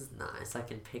 oh, this is nice. I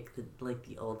can pick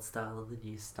the old style and the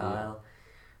new style.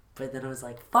 But then I was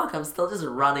like, fuck, I'm still just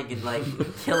running and like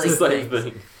killing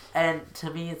things. And to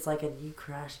me, it's like a new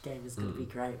Crash game is going to be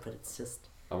great, but it's just...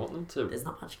 I want them to... There's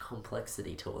not much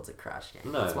complexity towards a Crash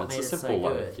game. No, That's what it's made a it simple so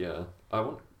like, good. yeah. I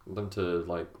want them to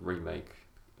like remake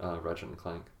Ratchet and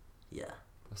Clank. Yeah.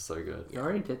 That's so good. You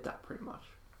already did that pretty much.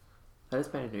 I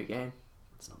just made a new game.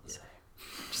 It's not the same.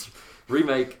 Just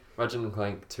remake Ratchet and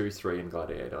Clank 2, 3 and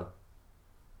Gladiator.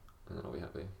 And then I'll be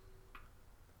happy.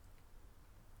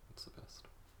 It's the best.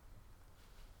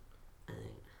 I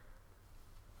think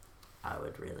I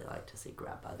would really like to see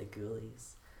Grab by the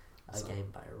Ghoulies, a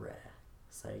game by Rare.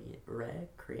 So Rare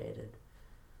created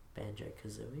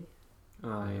Banjo-Kazooie.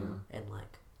 Oh, yeah. And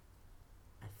like,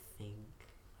 I think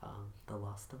The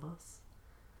Last of Us,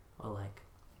 or like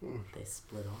they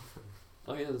split off. And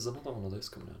Oh yeah, there's another one of those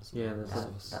coming out. Yeah, there's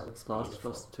that looks Last of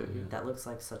beautiful. Us 2. Yeah. That looks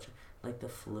like such a, like the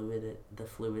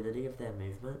fluidity of their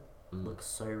movement looks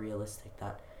so realistic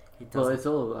that it doesn't. Well, it's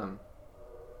all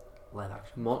live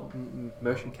action.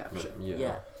 motion capture.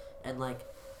 Yeah, and like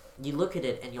you look at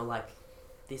it and you're like,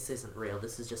 this isn't real.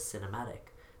 This is just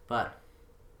cinematic. But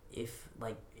if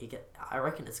like I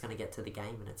reckon it's gonna get to the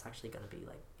game and it's actually gonna be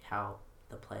like how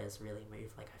the players really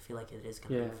move. Like I feel like it is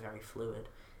gonna be very fluid,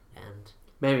 and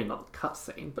maybe not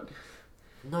cutscene, but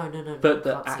no. But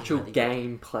the cutscene, actual but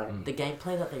gameplay. the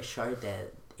gameplay that they showed there,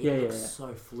 it looks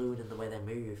so fluid in the way they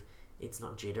move. It's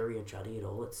not jittery or juddy at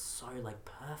all. It's so like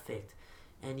perfect.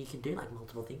 And you can do like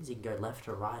multiple things. You can go left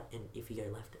or right, and if you go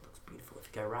left, it looks beautiful. If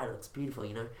you go right, it looks beautiful.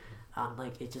 You know,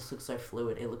 like it just looks so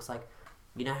fluid. It looks like,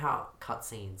 you know how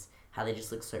cutscenes, how they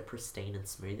just look so pristine and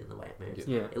smooth in the way it moves.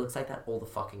 Yeah. It looks like that all the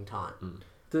fucking time.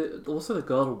 the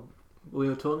God of... We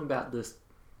were talking about this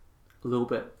a little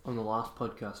bit on the last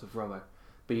podcast with Robbo,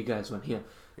 but you guys weren't here.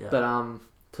 Yeah. But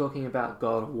talking about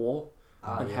God of War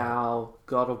and how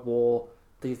God of War,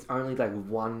 there's only like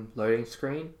one loading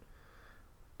screen,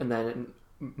 and then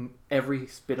every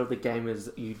bit of the game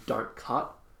is you don't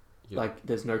cut. Yep. Like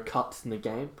there's no cuts in the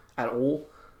game at all.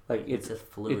 Like it's just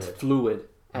fluid. It's fluid,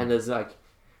 and there's like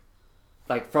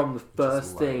from the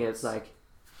first thing, it's like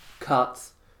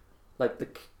cuts,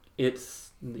 like you're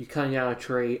cutting down a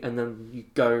tree, and then you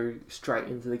go straight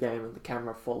into the game, and the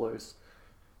camera follows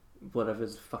whatever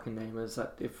his fucking name is.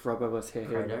 That if Robbo was here,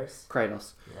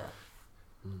 Kratos. Yeah.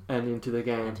 And into the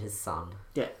game, and his son.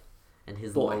 Yeah. And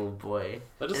his little boy.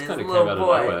 That just kind of came out of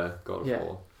nowhere. God of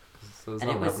War. So there's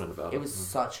nothing happening about it. It was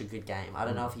such a good game. I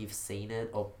don't know if you've seen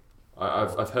it or.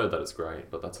 I've heard that it's great,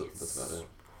 but that's about it.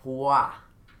 Wow,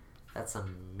 that's a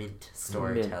mint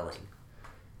storytelling.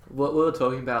 What we were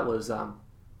talking about was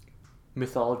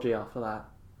mythology after that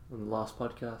in the last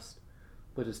podcast.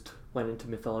 We just went into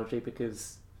mythology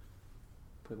because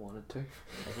we wanted to.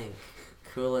 I think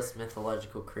coolest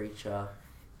mythological creature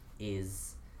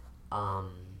is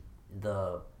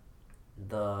the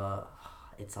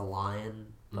it's a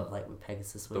lion, but like with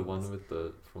Pegasus wings. The one with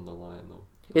from the lion though.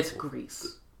 It's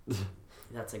Greece.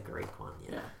 That's a Greek one,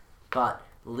 yeah. But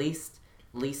least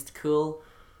cool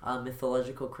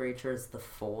mythological creature is the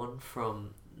fawn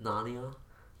from Narnia.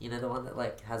 You know, the one that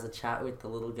like has a chat with the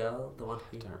little girl. The one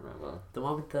who I don't remember. The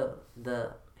one with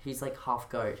the who's like half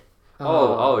goat.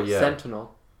 Oh yeah.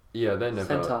 Sentinel. Yeah, they're never.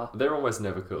 Centaur. They're almost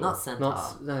never cool. Not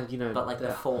centaur. No, you know. But like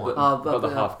the fawn. But the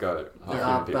half goat. Of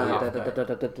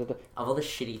all the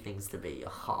shitty things to be, a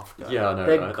half goat. Yeah, I know.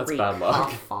 Right? That's bad luck.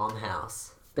 Half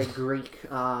farmhouse. They're Greek,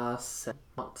 not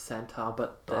centaur,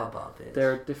 but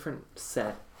they're a different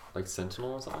set. Like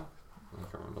Sentinel or something? I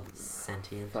can't remember.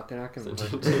 Sentient. Fucking I can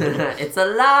It's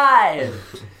alive!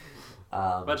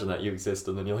 Imagine that you exist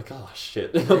and then you're like, oh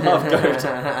shit, I'm half goat.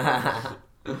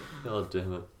 Oh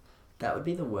damn it. That would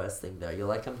be the worst thing though. You're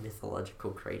like a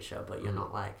mythological creature, but you're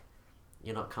not like,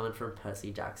 you're not coming from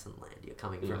Percy Jackson land. You're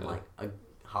coming from like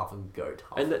half a goat,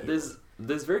 half and human.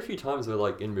 there's very few times where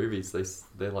like in movies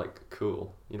they're like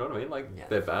cool. You know what I mean? Like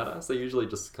they're badass. They're usually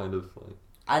just kind of like.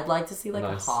 I'd like to see like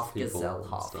nice a half gazelle,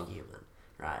 half stuff. human,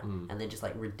 right? And they're just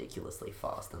like ridiculously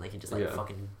fast, and they can just like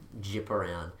fucking jip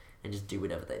around and just do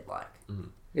whatever they'd like.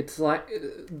 It's like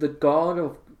the god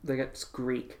of that's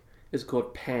Greek is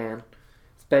called Pan.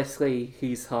 It's basically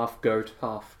he's half goat,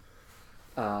 half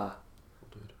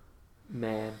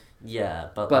man. Yeah,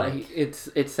 but like, it's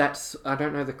that I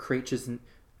don't know the creature's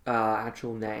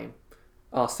actual name.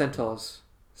 Oh, centaurs.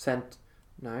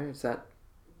 No, is that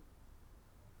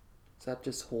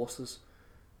just horses?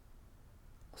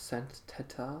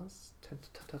 Centaurs?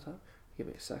 Give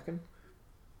me a second.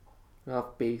 Oh,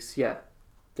 beasts. Yeah,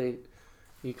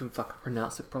 you can fucking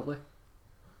pronounce it probably.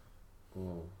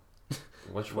 Oh,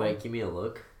 which one? Wait, give me a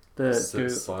look.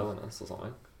 Silence or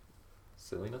something.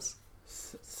 Silliness.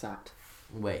 Sat.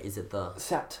 Wait, is it the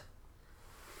Sat?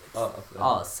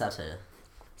 satyr.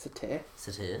 Satyr.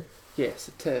 Satyr. Yeah,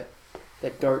 satyr.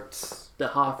 They're goats. They're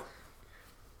half.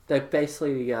 They're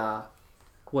basically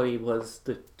what he was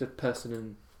the person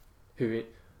in who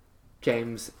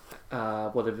James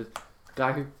whatever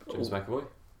guy who James McAvoy.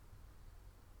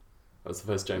 That's the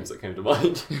first James that came to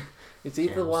mind. Is he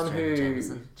the one who's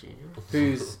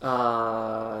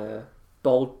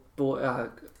bald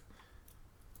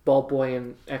boy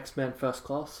in X-Men First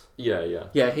Class? Yeah.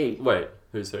 Yeah, he. Wait,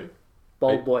 who's who?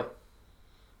 Bald boy.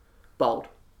 Bald.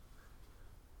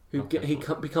 Who Okay.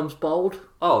 becomes bald?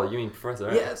 Oh, you mean Professor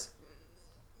X?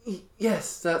 Yes.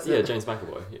 Yes, that's it. Yeah, James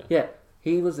McAvoy. Yeah. Yeah,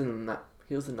 he was in that.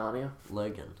 He was in Narnia.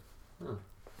 Logan. Oh.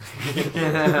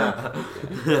 Yeah.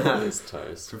 He's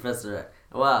toast. Professor X.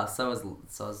 Wow, so was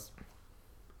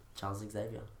Charles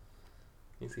Xavier.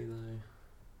 Is he though?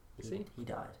 Is he? He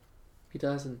died. He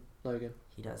dies in Logan.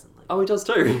 He does in Logan. Oh, he does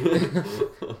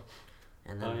too.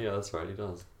 And then, Oh yeah, that's right. He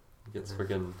does. He gets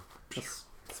friggin'. That's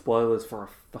spoilers for a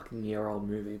fucking year-old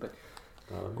movie, but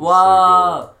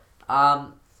whoa!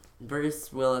 So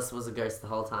Bruce Willis was a ghost the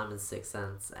whole time in Sixth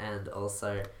Sense, and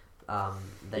also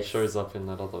he shows up in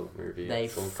that other movie. They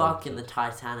fuck in the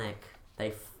Titanic.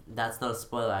 That's not a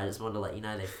spoiler. I just wanted to let you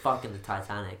know they fuck in the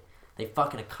Titanic. They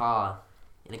fuck in a car,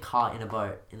 in a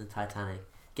boat, in the Titanic.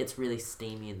 Gets really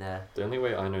steamy in there. The only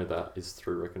way I know that is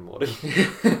through Rick and Morty.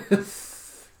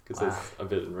 Because there's a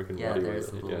bit in Rick and Morty.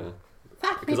 There's a yeah.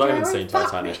 Because I haven't seen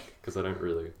Titanic. Because I don't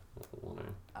really want to.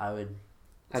 I would.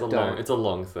 It's a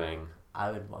long thing. I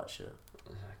would watch it.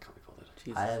 I can't be bothered.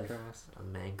 Jesus I have Christ. a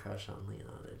man crush on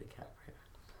Leonardo DiCaprio.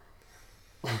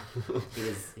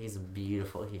 He's a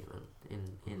beautiful human,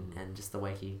 and just the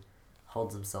way he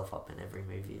holds himself up in every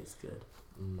movie is good.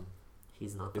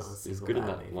 He's not done a single He's good in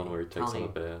bad that movie. one where he takes on a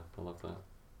bear. I love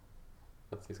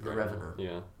that. He's The great. Revenant.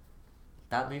 Yeah.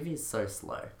 That movie is so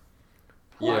slow.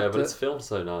 Yeah, but it's filmed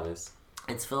so nice.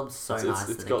 It's filmed so It's nice got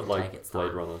that it can like take its Blade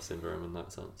time. Runner syndrome in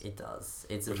that sense. It does.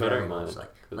 It's Which I very don't much mind,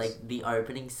 like the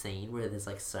opening scene where there's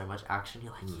like so much action.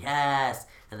 You're like yes,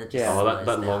 and then just Oh, that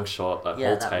slows long down. shot, that Yeah,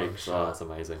 whole that long take. shot. Oh, that's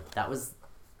amazing. That was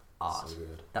art. So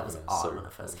good. That was Yeah, art so- when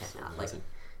it first that's came so out. amazing.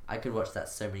 Like I could watch that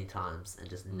so many times and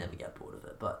just never get bored of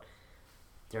it. But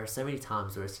there are so many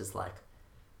times where it's just like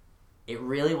it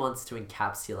really wants to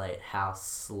encapsulate how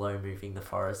slow moving the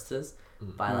forest is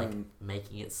by like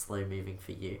making it slow moving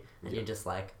for you, and you're just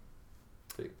like,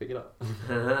 pick it up.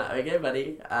 okay,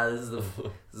 buddy. This is the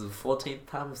 14th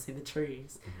time I've seen the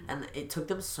trees, and it took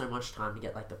them so much time to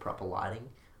get like the proper lighting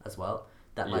as well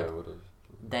that like it would've.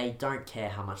 they don't care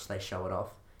how much they show it off,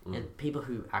 and people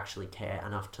who actually care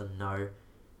enough to know,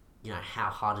 you know, how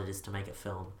hard it is to make a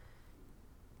film,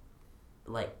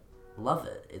 like love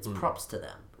it. It's props to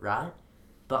them, right?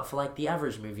 But for like the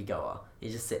average moviegoer,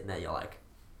 you're just sitting there, you're like,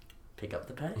 pick up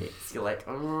the pace. You're like,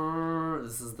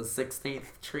 this is the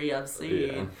 16th tree I've seen.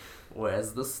 Yeah.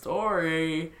 Where's the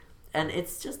story? And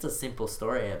it's just a simple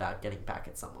story about getting back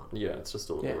at someone. Yeah, it's just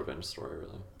a little revenge story,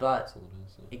 really. But That's all it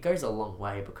is, yeah. it goes a long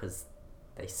way because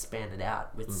they span it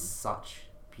out with such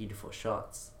beautiful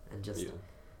shots and just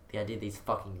the idea that he's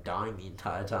fucking dying the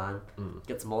entire time.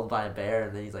 Gets mauled by a bear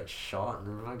and then he's like shot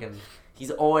and fucking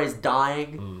he's always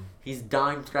dying. He's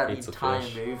dying throughout Eats the a entire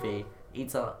fish. movie.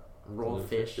 Eats a raw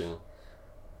fish Yeah.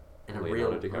 in a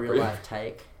Leonardo real DiCaprio. life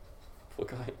take. Poor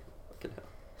guy. Fucking hell.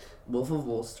 Wolf of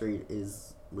Wall Street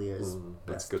is Leo's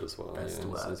That's best. good as well. best Yeah,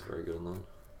 work. he's very good in that.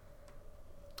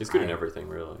 He's good in everything,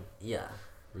 really. Yeah,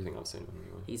 Everything I've seen of him,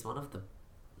 anyway. he's one of the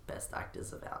best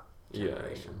actors of our Yeah,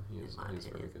 generation, he's in my very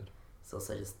opinion. good. He's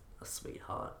also just a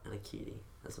sweetheart and a cutie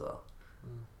as well.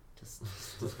 Just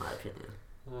my opinion.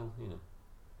 Well, you know, you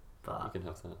But can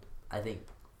have that. I think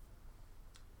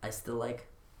I still like.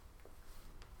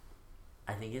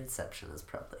 I think Inception is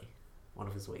probably one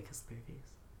of his weakest movies.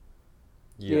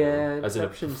 Yeah, as in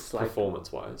Inception's like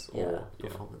performance-wise, or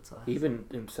performance wise. even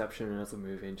Inception as a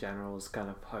movie in general is kind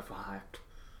of overhyped.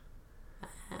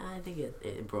 I think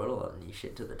it brought a lot of new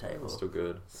shit to the table. it's still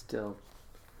good. Still,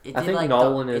 It I did think like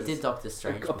Nolan it is- did Doctor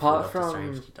Strange. apart Apart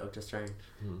from- from Doctor Strange.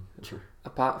 True.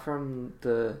 apart from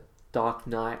the Dark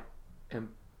Knight and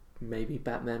maybe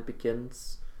Batman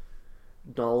Begins,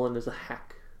 Nolan is a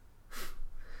hack.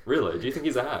 Really? Do you think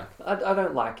he's a hack? I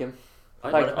don't like him. I,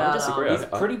 Like, I disagree. He's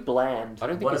I pretty bland. don't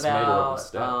think What he's made a about,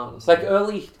 mistake. honestly.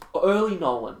 Like early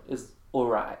Nolan is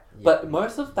alright, but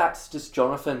most of that's just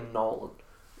Jonathan Nolan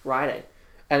writing,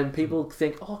 and people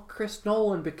think, oh, Chris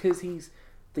Nolan because he's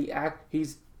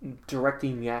he's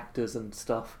directing the actors and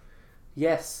stuff.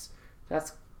 Yes,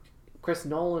 that's Chris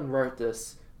Nolan wrote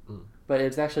this, but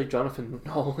it's actually Jonathan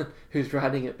Nolan who's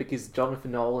writing it because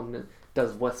Jonathan Nolan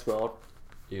does Westworld,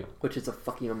 which is a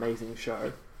fucking amazing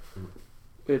show.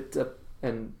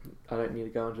 And I don't need to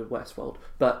go into Westworld,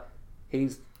 but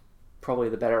he's probably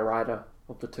the better writer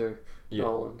of the two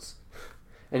Nolans.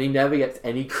 And he never gets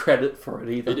any credit for it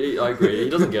either. I agree. He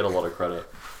doesn't get a lot of credit.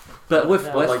 But with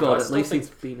Yeah, Westworld, I at still least think- he's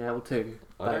been able to.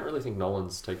 I don't really think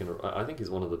Nolan's taken. I think he's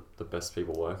one of the best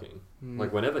people working.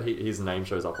 Like whenever his name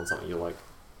shows up on something, you're like,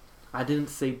 I didn't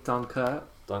see Dunkirk.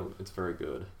 it's very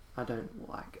good. I didn't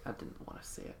want to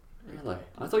see it. Really?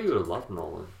 I thought you would have loved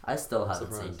Nolan. I still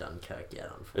haven't Surprised. seen Dunkirk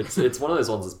yet, It's one of those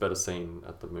ones that's better seen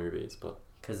at the movies, but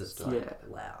because it's Yeah.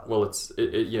 loud. well,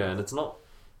 and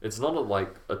it's not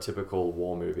like a typical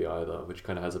war movie either, which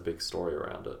kind of has a big story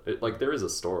around it. Like there is a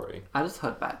story. I just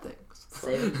heard bad things.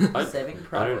 Saving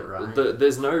Private Ryan.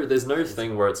 There's no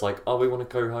thing where it's like, oh, we want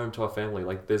to go home to our family.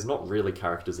 Like there's not really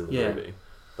characters in the movie.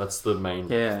 That's the main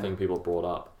thing people brought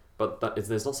up. But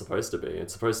there's not supposed to be.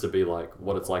 It's supposed to be like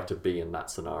what it's like to be in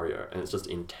that scenario, and it's just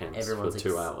intense for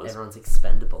 2 hours. Everyone's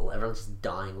expendable. Everyone's just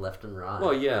dying left and right.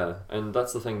 Well, yeah, and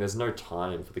that's the thing. There's no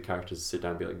time for the characters to sit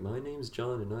down and be like, "My name's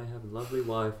John, and I have a lovely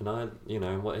wife, and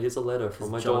here's a letter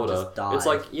from my John daughter." just died. It's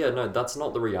like, that's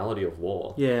not the reality of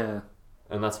war, Yeah.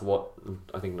 and that's what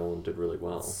I think Nolan did really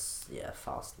well.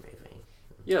 Fast moving.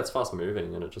 Yeah, it's fast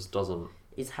moving, and it just doesn't.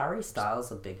 Is Harry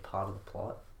Styles a big part of the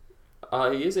plot?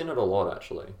 He is in it a lot,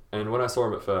 actually. And when I saw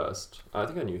him at first, I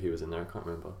think I knew he was in there. I can't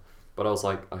remember, but I was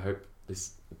like, I hope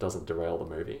this doesn't derail the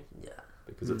movie. Yeah.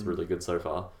 Because it's really good so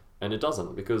far. And it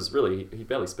doesn't, because really, he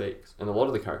barely speaks. And a lot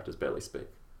of the characters barely speak.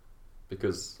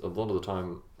 Because a lot of the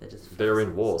time, they're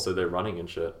in war, so they're running and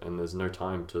shit, and there's no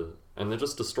time to... And they're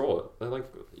just distraught. They're like,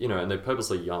 and they're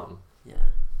purposely young. Yeah.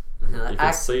 You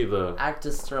can see the act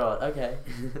distraught. Okay.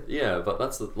 yeah, but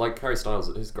that's like Harry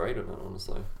Styles. He's great at it,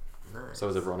 honestly. Nice. So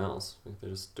is everyone else. They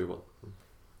just do what.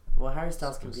 Well, Harry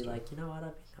Styles can be like, you know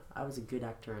what? I was a good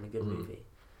actor in a good movie.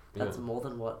 That's more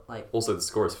than what like. Also, the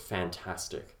score is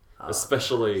fantastic,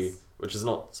 especially nice. Which is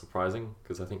not surprising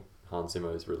because I think Hans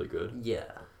Zimmer is really good. Yeah.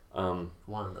 One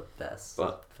of the best.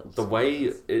 But the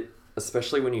way it,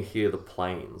 especially when you hear the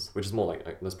planes, which is more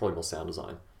like there's probably more sound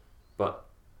design, but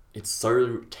it's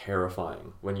so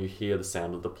terrifying when you hear the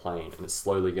sound of the plane and it's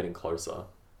slowly getting closer.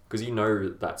 Because you know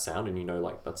that sound and you know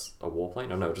like that's a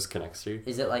warplane. I know it just connects to you.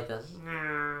 Is it like the?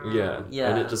 Yeah.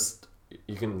 Yeah. And it just,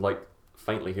 you can like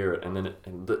faintly hear it and then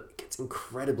it gets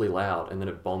incredibly loud and then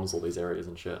it bombs all these areas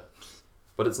and shit.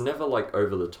 But it's never like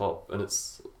over the top, and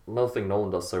it's another thing Nolan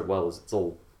does so well is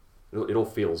it all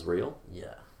feels real.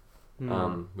 Yeah.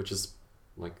 Which is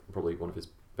like probably one of his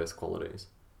best qualities.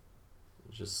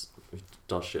 It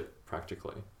does shit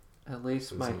practically. At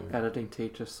least my editing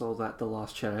teacher saw that The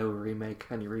Last Shadow remake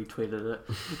and he retweeted it.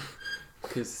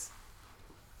 Because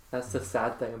that's the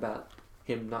sad thing about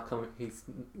him not coming. He's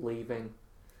leaving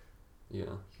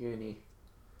uni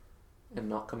and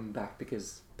not coming back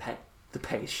because the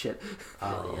pay's shit.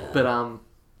 Oh, yeah. But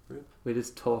we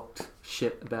just talked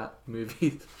shit about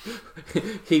movies.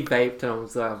 He vaped and I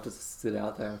was like, I'll just sit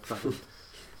out there and fucking...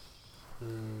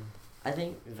 I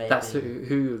think vaping... That's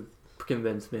who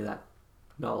convinced me that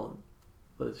Nolan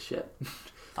was shit.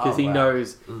 Because he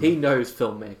knows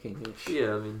filmmaking.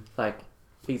 Yeah, I mean... Like,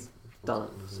 he's done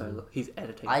it, so he's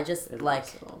editing. I just, like...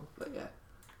 So long, but yeah.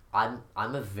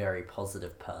 I'm a very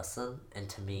positive person, and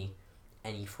to me,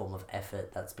 any form of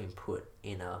effort that's been put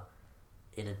in a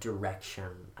direction,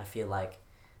 I feel like,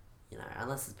 you know,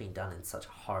 unless it's been done in such a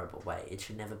horrible way, it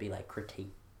should never be like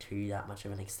critiqued to that much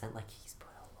of an extent. Like, he's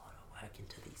put a lot of work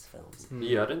into these films.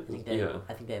 Yeah,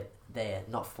 I think they're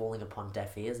not falling upon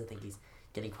deaf ears. I think he's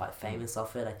getting quite famous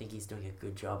off it. I think he's doing a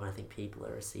good job, and I think people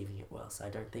are receiving it well. So I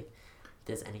don't think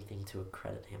there's anything to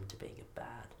accredit him to being a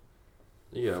bad.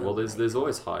 Yeah, well, there's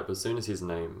always hype. As soon as his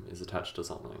name is attached to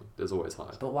something, there's always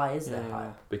hype. But why is there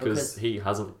hype? Because he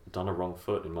hasn't done a wrong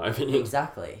foot, in my opinion.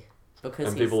 Exactly.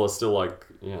 And people are still like,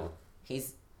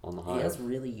 he's on the hype. He has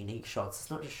really unique shots. It's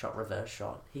not just shot, reverse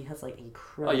shot. He has like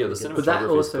incredible... Oh yeah, the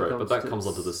cinematography is great, but that comes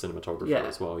onto the cinematography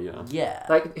as well, yeah. Yeah.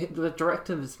 Like, the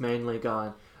director is mainly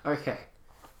going, okay,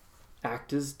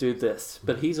 actors do this,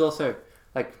 but he's also,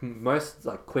 like, most,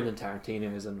 like, Quentin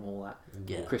Tarantino's and all that.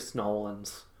 Yeah. Chris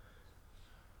Nolan's,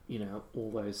 you know,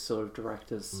 all those sort of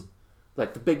directors,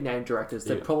 like the big name directors,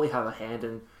 they probably have a hand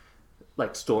in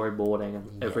like storyboarding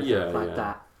and everything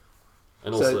that.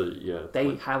 And so also,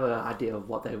 they have an idea of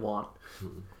what they want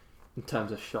in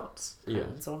terms of shots. Yeah,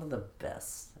 and it's one of the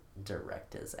best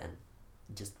directors and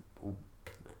just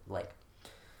like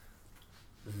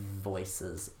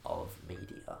voices of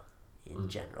media in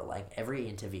general. Like every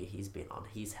interview he's been on,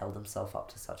 he's held himself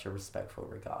up to such a respectful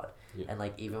regard. Yeah. And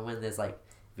like even when there's like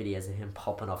videos of him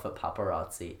popping off at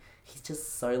paparazzi, he's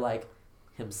just so like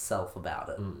himself about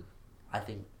it. I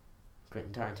think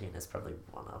Quentin Tarantino is probably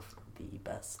one of the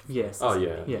best. Yes. Oh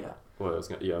yeah. Well, I was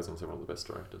gonna say one of the best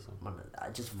directors. One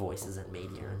of just voices in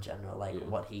media in general. Like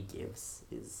what he gives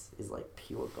is like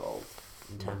pure gold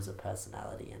in terms of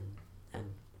personality and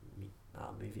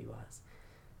movie wise.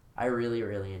 I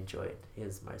really enjoyed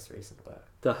his most recent work.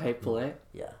 The Hateful Eight.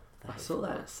 Yeah. I saw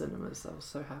that at cinemas. I was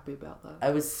so happy about that.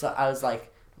 I was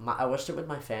like, I watched it with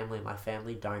my family. My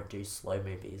family don't do slow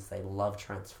movies. They love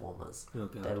Transformers. Oh,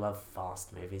 God. They love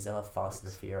fast movies. They love Fast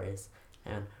and the Furious.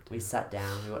 And we sat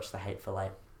down, we watched The Hateful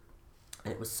Eight,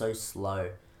 and it was so slow,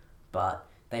 but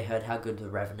they heard how good The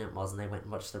Revenant was, and they went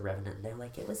and watched The Revenant, and they were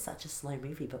like, it was such a slow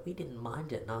movie, but we didn't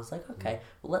mind it. And I was like, okay,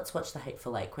 well, let's watch The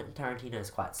Hateful Eight. Quentin Tarantino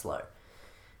is quite slow.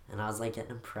 And I was like getting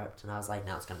them prepped, and I was like,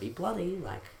 now it's going to be bloody,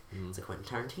 like, it's a Quentin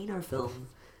Tarantino film.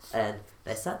 And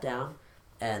they sat down,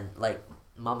 and, like,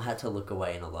 Mum had to look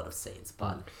away in a lot of scenes,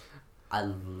 but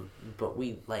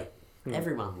we, like,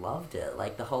 everyone loved it.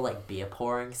 Like, the whole, like, beer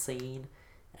pouring scene,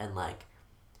 and, like,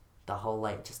 the whole,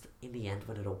 like, just in the end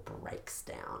when it all breaks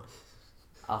down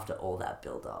after all that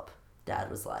build-up, Dad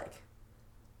was like,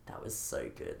 that was so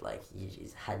good. Like, you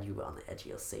just had you on the edge of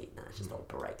your seat, and then it just all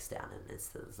breaks down, and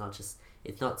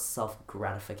it's not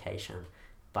self-gratification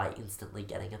by instantly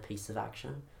getting a piece of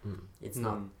action. It's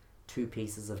not 2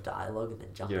 pieces of dialogue and then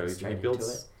jumping straight into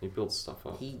it. He builds stuff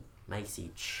up. He makes you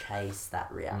chase that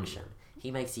reaction.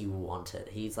 He makes you want it.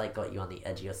 He's like got you on the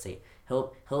edge of your seat.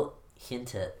 He'll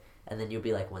hint it, and then you'll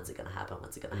be like, when's it gonna happen?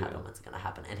 When's it gonna happen? When's it gonna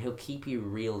happen? And he'll keep you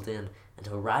reeled in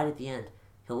until right at the end.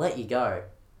 He'll let you go,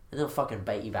 and he'll fucking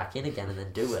bait you back in again, and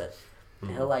then do it.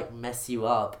 And he'll like mess you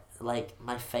up. Like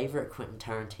my favorite Quentin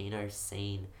Tarantino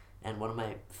scene And one of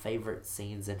my favorite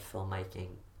scenes in filmmaking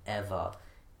ever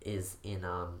is in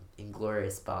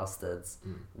Inglorious Bastards,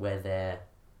 where they're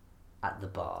at the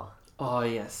bar. Oh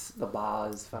yes, the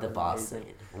bars. The bar amazing.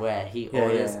 scene where he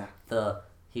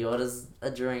orders a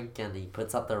drink and he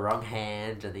puts up the wrong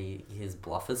hand and his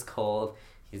bluff is called.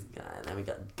 And then we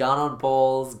got gun on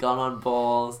balls.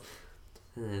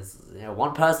 And there's,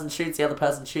 one person shoots, the other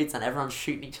person shoots, and everyone's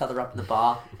shooting each other up in the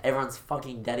bar. Everyone's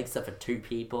fucking dead except for 2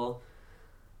 people.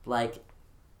 Like,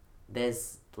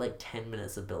 there's like 10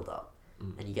 minutes of build up,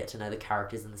 and you get to know the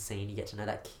characters in the scene. You get to know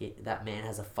that man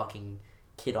has a fucking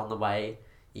kid on the way.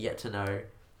 You get to know,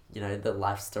 the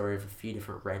life story of a few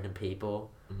different random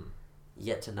people. You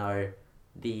get to know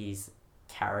these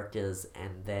characters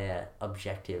and their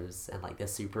objectives and like their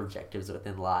super objectives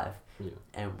within life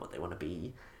and what they want to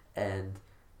be, and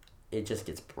it just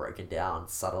gets broken down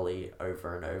subtly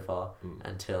over and over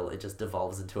until it just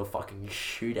devolves into a fucking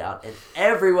shootout and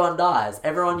everyone dies.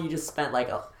 Everyone you just spent like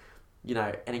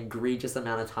an egregious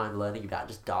amount of time learning about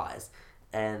just dies,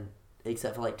 and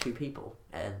except for like 2 people,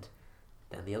 and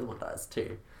then the other one dies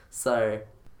too. So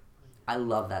I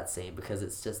love that scene because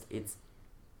it's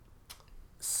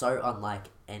so unlike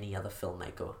any other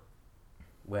filmmaker,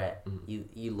 where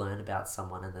you learn about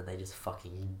someone and then they just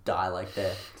fucking die like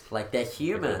they're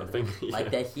human, like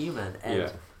they're human,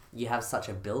 and you have such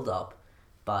a build up,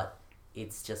 but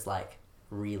it's just like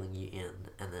reeling you in,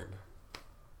 and then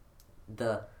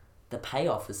the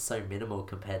payoff is so minimal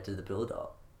compared to the build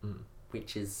up,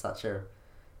 which is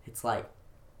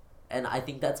and I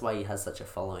think that's why he has such a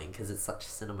following, because it's such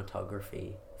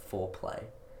cinematography foreplay.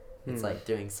 It's like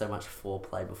doing so much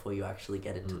foreplay before you actually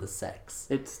get into the sex.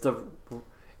 It's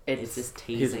just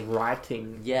teasing. His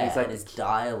writing. Yeah, he's like, and his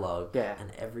dialogue. Yeah. And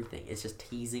everything. It's just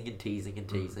teasing and teasing and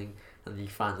teasing. And then you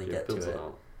finally get to it.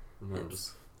 And then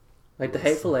just... Like, The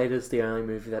Hateful Eight is the only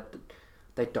movie that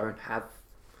they don't have...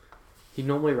 He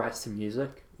normally writes the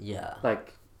music. Yeah.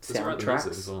 Like, Does he write the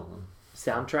music as well?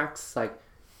 Soundtracks, like...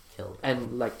 Kill.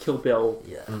 And, like, Kill Bill.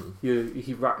 Yeah.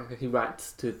 He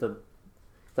writes to the...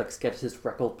 Like, gets his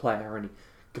record player and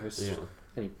he goes...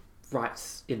 And he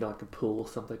writes in, like, a pool or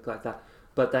something like that.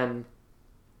 But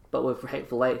with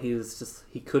Hateful Eight,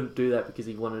 he couldn't do that because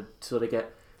he wanted to sort of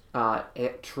get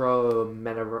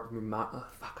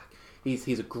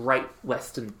he's a great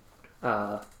Western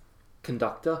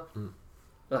conductor,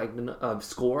 like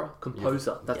scorer,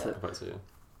 composer. That's it. Composer,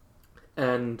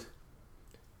 And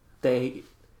they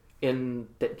in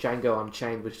that Django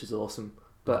Unchained, which is awesome.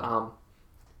 But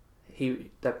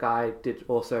that guy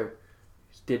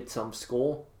did some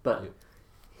score, but.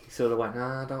 He sort of went,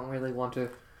 I don't really want to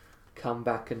come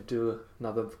back and do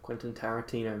another Quentin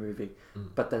Tarantino movie.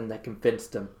 But then they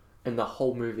convinced him, and the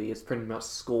whole movie is pretty much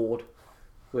scored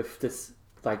with this,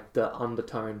 like, the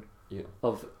undertone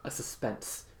of a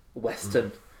suspense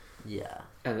Western. Yeah.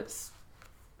 And it's...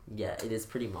 Yeah, it is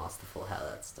pretty masterful how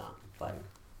that's done. Like,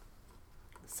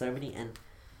 so many... And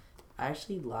I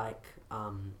actually like...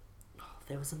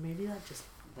 there was a movie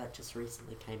that just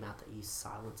recently came out that used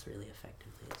silence really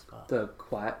effectively as well. The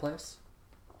Quiet Place?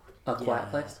 Quiet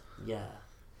Place? Yeah.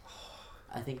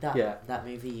 I think that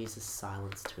movie uses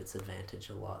silence to its advantage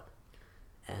a lot.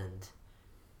 And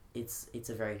it's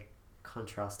a very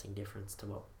contrasting difference to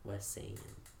what we're seeing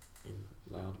in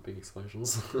loud, big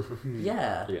explosions.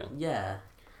 Yeah.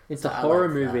 It's a horror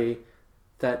movie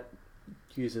that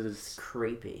uses...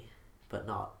 Creepy, but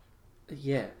not...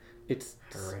 Yeah. It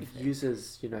horrific.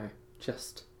 Uses,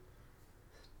 just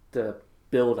the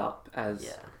build up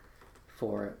as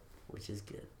for it, which is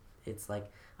good. It's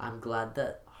like, I'm glad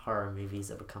that horror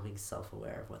movies are becoming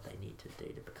self-aware of what they need to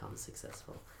do to become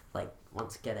successful. Like,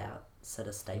 once Get Out set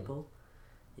a staple,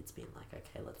 it's been like,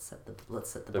 okay, let's set the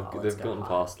bar. They've gotten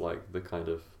past like the kind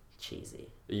of cheesy.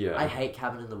 Yeah. I hate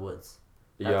Cabin in the Woods.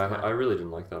 I really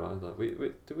didn't like that either.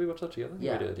 Did we watch that together?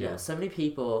 Yeah, we did. Yeah. So many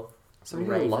people. So many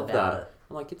people love that. It.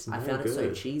 I'm like, it's I no found good. it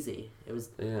so cheesy. It was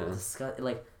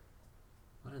like.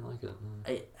 I didn't like it.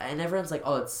 No. And everyone's like,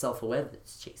 oh, it's self-aware that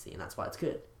it's cheesy, and that's why it's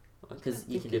good. Because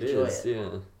you can it enjoy is, it.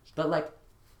 Yeah. But like,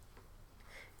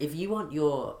 if you want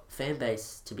your fan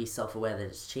base to be self-aware that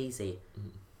it's cheesy,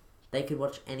 they could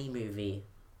watch any movie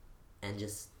and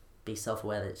just be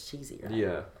self-aware that it's cheesy, right?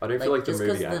 Yeah, I don't feel like the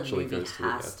movie actually goes to just because the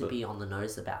movie has to be on the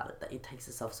nose about it, that it takes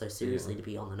itself so seriously to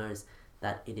be on the nose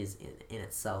that it is in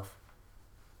itself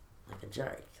like a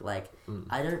joke. Like,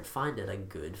 I don't find it a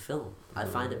good film. I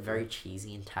find it very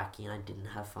cheesy and tacky, and I didn't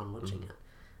have fun watching it.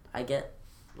 I get,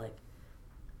 like,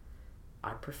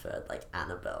 I preferred, like,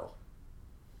 Annabelle.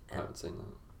 I haven't seen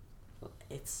that.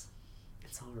 It's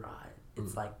It's alright.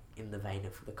 It's like in the vein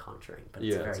of The Conjuring, but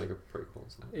Yeah, it's it's very. like a prequel,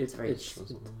 isn't it? It's very it's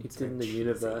very in the cheesy.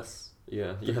 universe.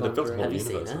 Yeah, The they built a Conjuring. whole Have you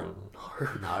seen universe it? around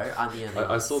that. No, I'm the only I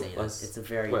one saw- who's seen I it. s- It's a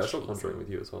very. Wait, I saw cheesy. Conjuring with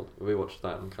you as well. We watched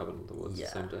that and Cabin in the Woods Yeah.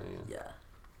 the same day. Yeah.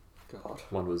 God.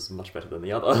 One was much better than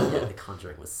the other. Yeah, The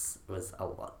Conjuring was a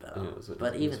lot better. Yeah, it was- it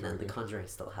but was even very then, The good. Conjuring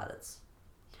still had its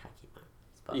hacky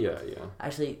moments. But Yeah.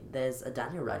 actually, there's a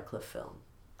Daniel Radcliff film.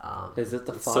 Is it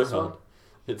the It's fast so one? hard.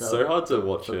 It's The- so hard to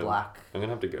watch The it. Black I'm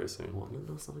gonna have to go soon. Woman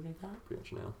or something like that. Pretty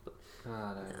much now. But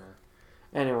I don't Yeah. know.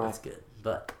 Anyway, That's good.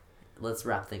 But let's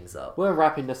wrap things up. we're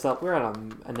wrapping this up. We're at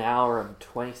an hour and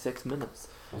 26 minutes.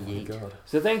 oh my Yeet. god.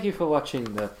 So thank you for watching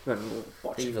Thank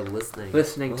you for listening.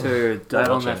 listening to Dirt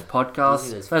on watching. That podcast.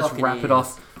 Using those Let's fucking wrap it ears.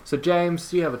 off. So James,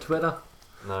 do you have a Twitter?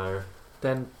 No.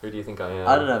 Then Who do you think I am?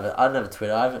 I don't have a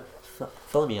Twitter. I have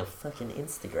follow me on fucking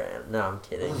Instagram. No, I'm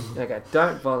kidding. okay,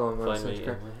 don't follow him on Find me in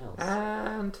Instagram. my house.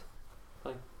 And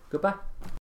Bye. goodbye.